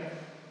day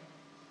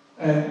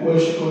and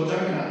worship Lord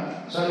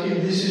Jagannath. So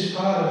this is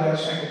part of our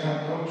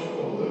Sankirtan culture,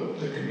 or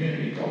the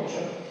community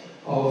culture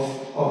of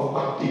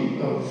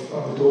bhakti, of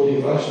the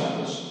Gaudiya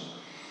Vaishnavas.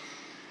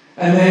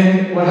 And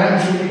then what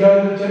happens when you go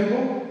to the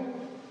temple?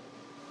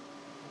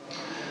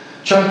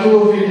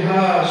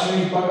 Chaturvidha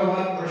Sri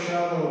Bhagavat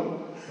Prasado.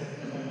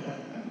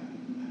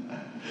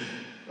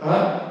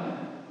 Right?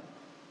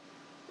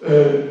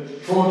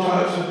 4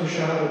 types of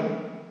prasadam.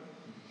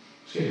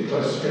 It's getting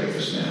close to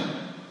breakfast now.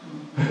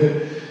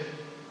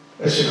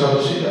 It's a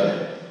Ekadashi day.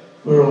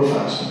 We're all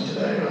fasting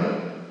today,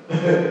 right?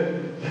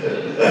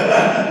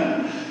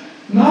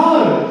 No,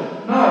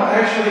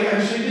 actually,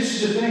 and see, this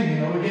is the thing,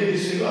 we get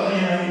this thing,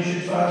 you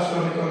should fast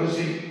on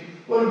Ekadashi.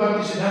 What about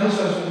this? Another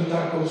Saraswati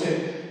Thakur said,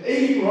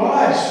 eat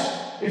rice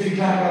if you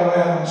can't go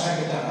out on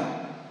Sankirtan.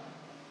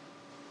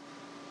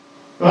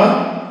 Right?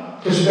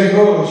 Because the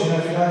Bengalis, if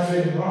you don't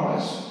feed them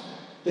rice,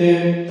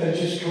 they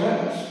just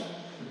collapse.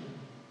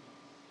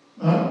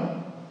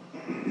 Right?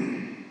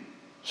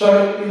 So,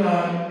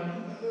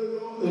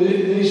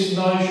 this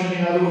notion,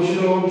 we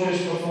should all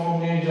just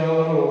perform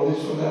Nirjala or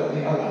this or that or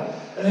the other.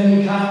 And then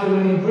you can't do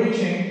any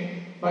preaching,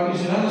 but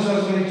Bhaktisiddhanta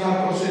Saraswati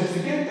Thakur said,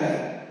 forget that.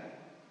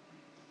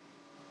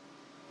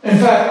 In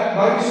fact,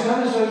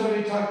 Bhaktisiddhanta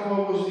Saraswati Thakur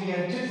was the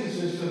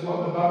antithesis of what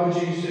the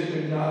Babaji said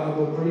in Nada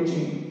were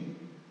preaching.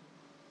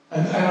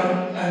 And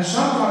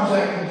sometimes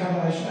that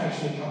contamination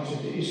actually comes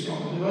into ISKCON.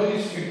 The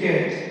devotees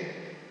forget,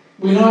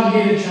 we're not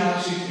here to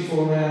chant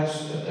 64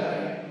 rounds a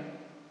day.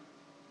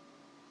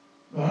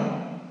 Right?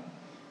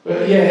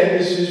 But yeah,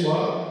 this is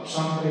what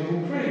some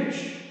people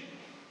preach.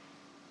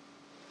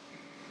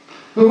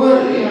 But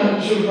what,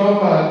 Srila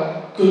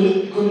Prabhupada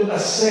could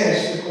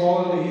assess the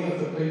quality of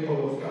the people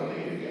of Kali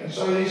Yuga. And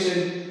so he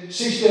said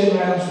 16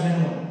 rounds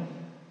minimum,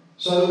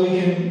 so that we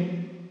can,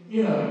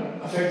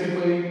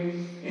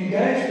 effectively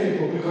engage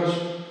people. Because,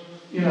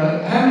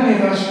 how many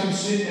of us can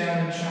sit down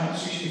and chant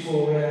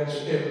 64 rounds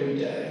every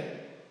day?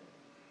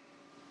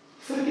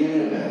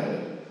 Forget about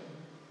it.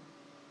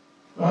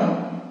 Right?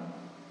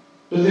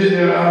 But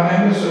there are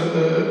members of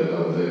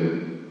the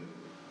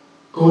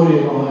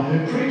Gaudiya line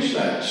who preach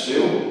that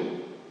still.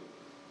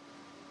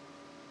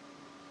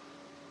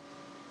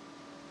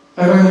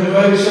 And when the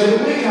devotees say,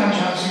 well, we can't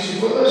chant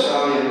 64, they say,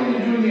 oh yeah, when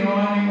you're doing the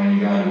ironing, when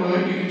you're going to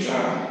work, you can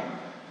chant.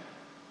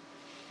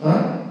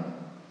 Right?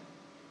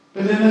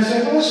 But then they say,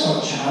 well, that's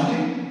not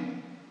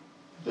chanting.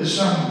 There's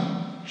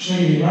some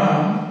sneaky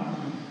run,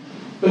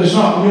 but it's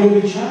not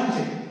really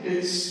chanting.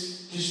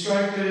 It's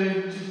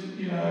distracted,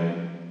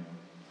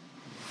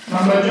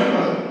 mumbo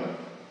jumbo.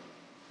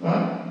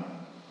 Right?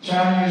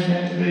 Chanting is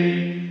meant to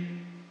be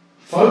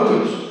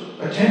focused,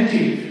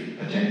 attentive,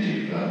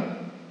 right?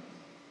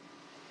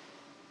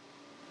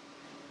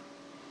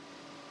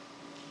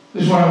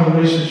 This is one of the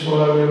reasons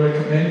why we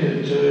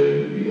recommended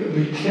to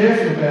be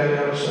careful about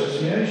our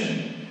association.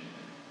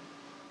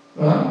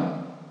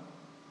 Right?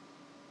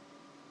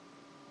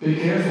 Be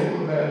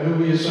careful about who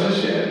we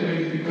associate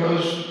with,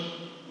 because,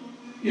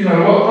 what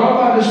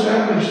Prabhupada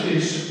established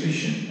is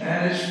sufficient,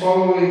 and it's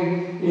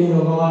following in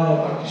the line of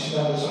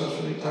Bhaktisiddhanta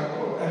Saraswati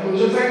Thakur, and it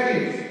was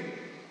effective.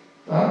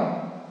 Right?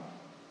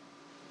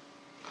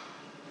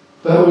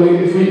 But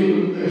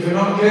if we're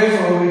not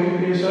careful, we can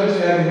be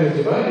associating with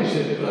devotees.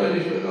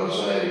 But they'll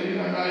say,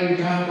 no, you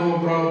can't call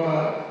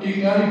Prabhupada. The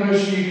only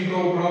person you can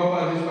call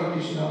Prabhupada is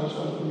Bhaktisiddhanta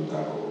Saraswati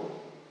Thakur.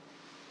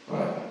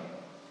 Right?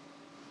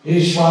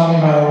 He's Swami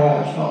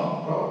Maharaj, not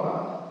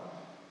Prabhupada.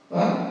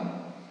 Right?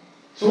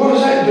 So what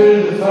does that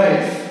do to the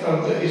faith of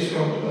the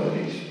ISKCON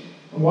devotees?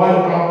 And why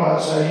did Prabhupada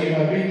say,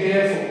 be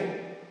careful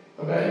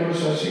about your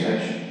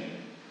association?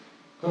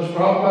 Because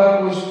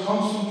Prabhupada was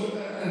constant,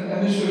 and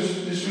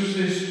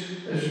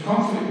there's a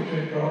conflict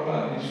between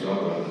Prabhupada and his God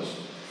brothers.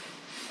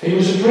 He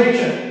was a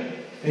preacher.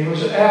 He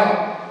was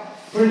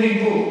out printing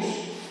books.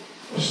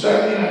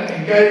 start,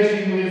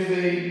 engaging with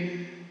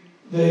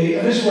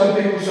and this is why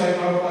people say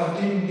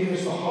Prabhupada didn't give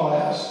us the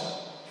highest,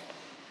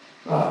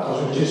 right?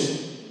 Because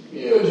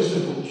you're just a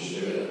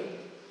bullshit.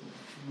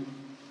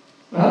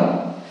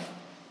 No?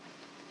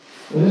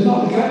 But it's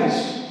not the case.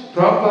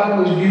 Prabhupada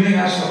was giving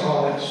us the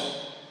highest.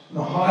 And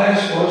the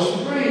highest was to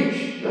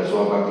preach. That's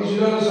what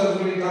Bhaktisiddhanta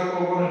Saraswati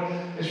Thakur wanted.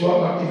 It's what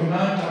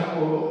Bhaktivinoda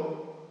Thakur,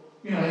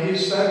 he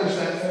established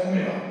that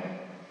formula.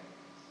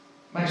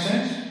 Make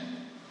sense?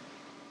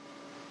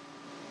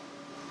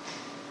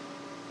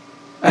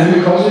 And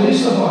because it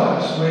is the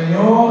highest, when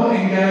you're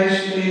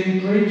engaged in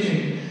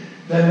preaching,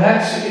 then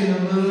that's in the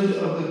mood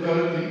of the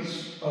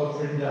gopis of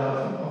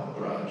Vrindavan, of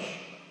Braj.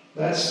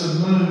 That's the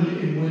mood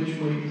in which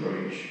we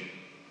preach.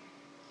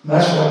 And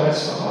that's why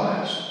that's the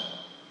highest.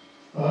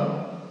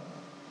 Right?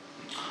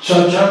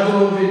 So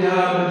Chaturvidha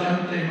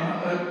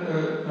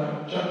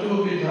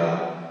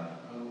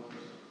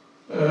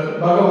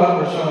Bhagavad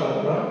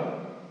Prasada, right?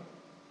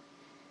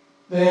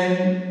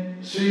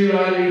 Then Sri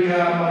Radhika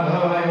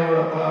Madhavaya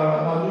Rapara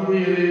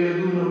Madhurya Lila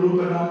Guna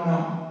Rupa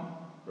Namnam,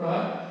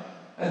 right?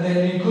 And then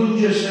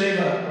Nikunja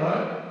Seva,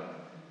 right?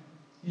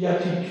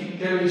 Yati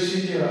Keri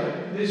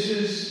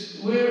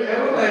Siddhya. We're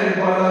elevated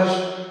by those,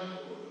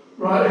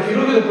 right? If you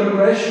look at the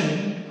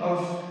progression of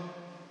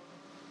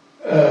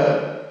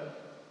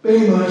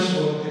being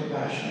merciful and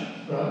compassionate,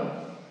 right?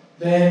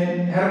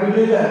 Then how do we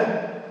do that?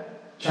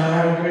 Chant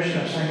Hare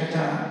Krishna,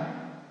 Sankirtan,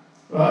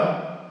 right?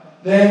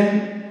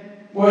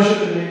 Then worship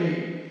the Devi,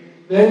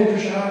 then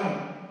Prasadam.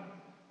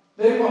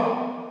 Then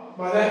what?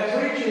 By that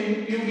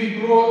preaching, you'll be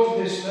brought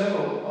to this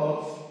level of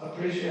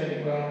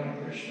appreciating Radha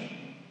and Krishna.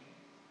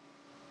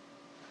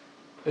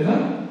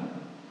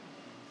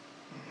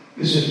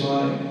 This is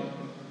my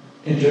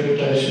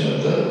interpretation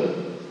of the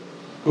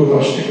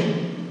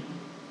Gurvashtikam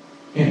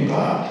in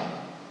part.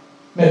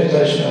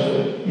 Meditation over,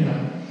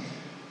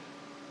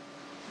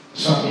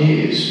 some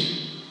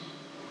years.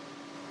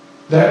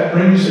 That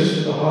brings us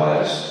to the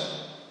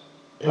highest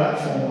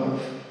platform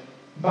of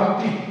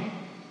bhakti,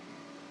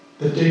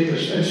 the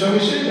deepest. And so we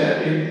see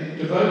that in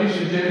devotees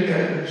who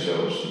dedicate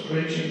themselves to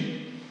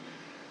preaching.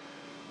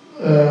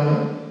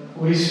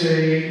 We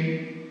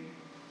see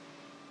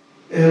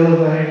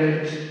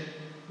elevated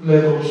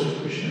levels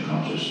of Krishna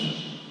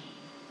consciousness.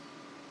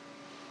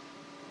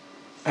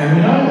 And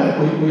we know that.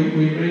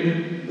 We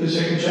read the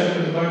second chapter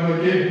of the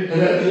Bhagavad Gita,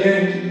 and at the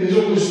end, there's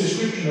all this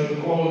description of the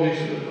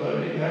qualities of the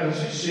devotee. How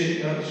does he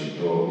sit? How does he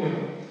talk?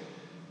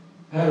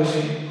 How does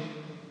he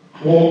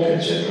walk,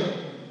 etc.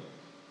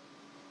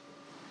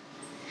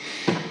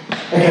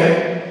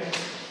 Okay.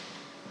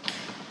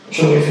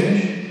 Shall we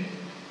finish?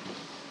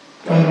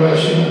 Gandhara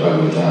Srimad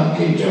Bhagavatam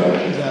Ki Jai.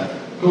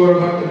 Gaura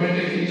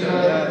Bhaktivinoda Ki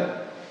Jai.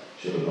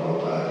 Srila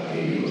Prabhupada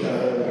Ki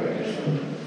Jai.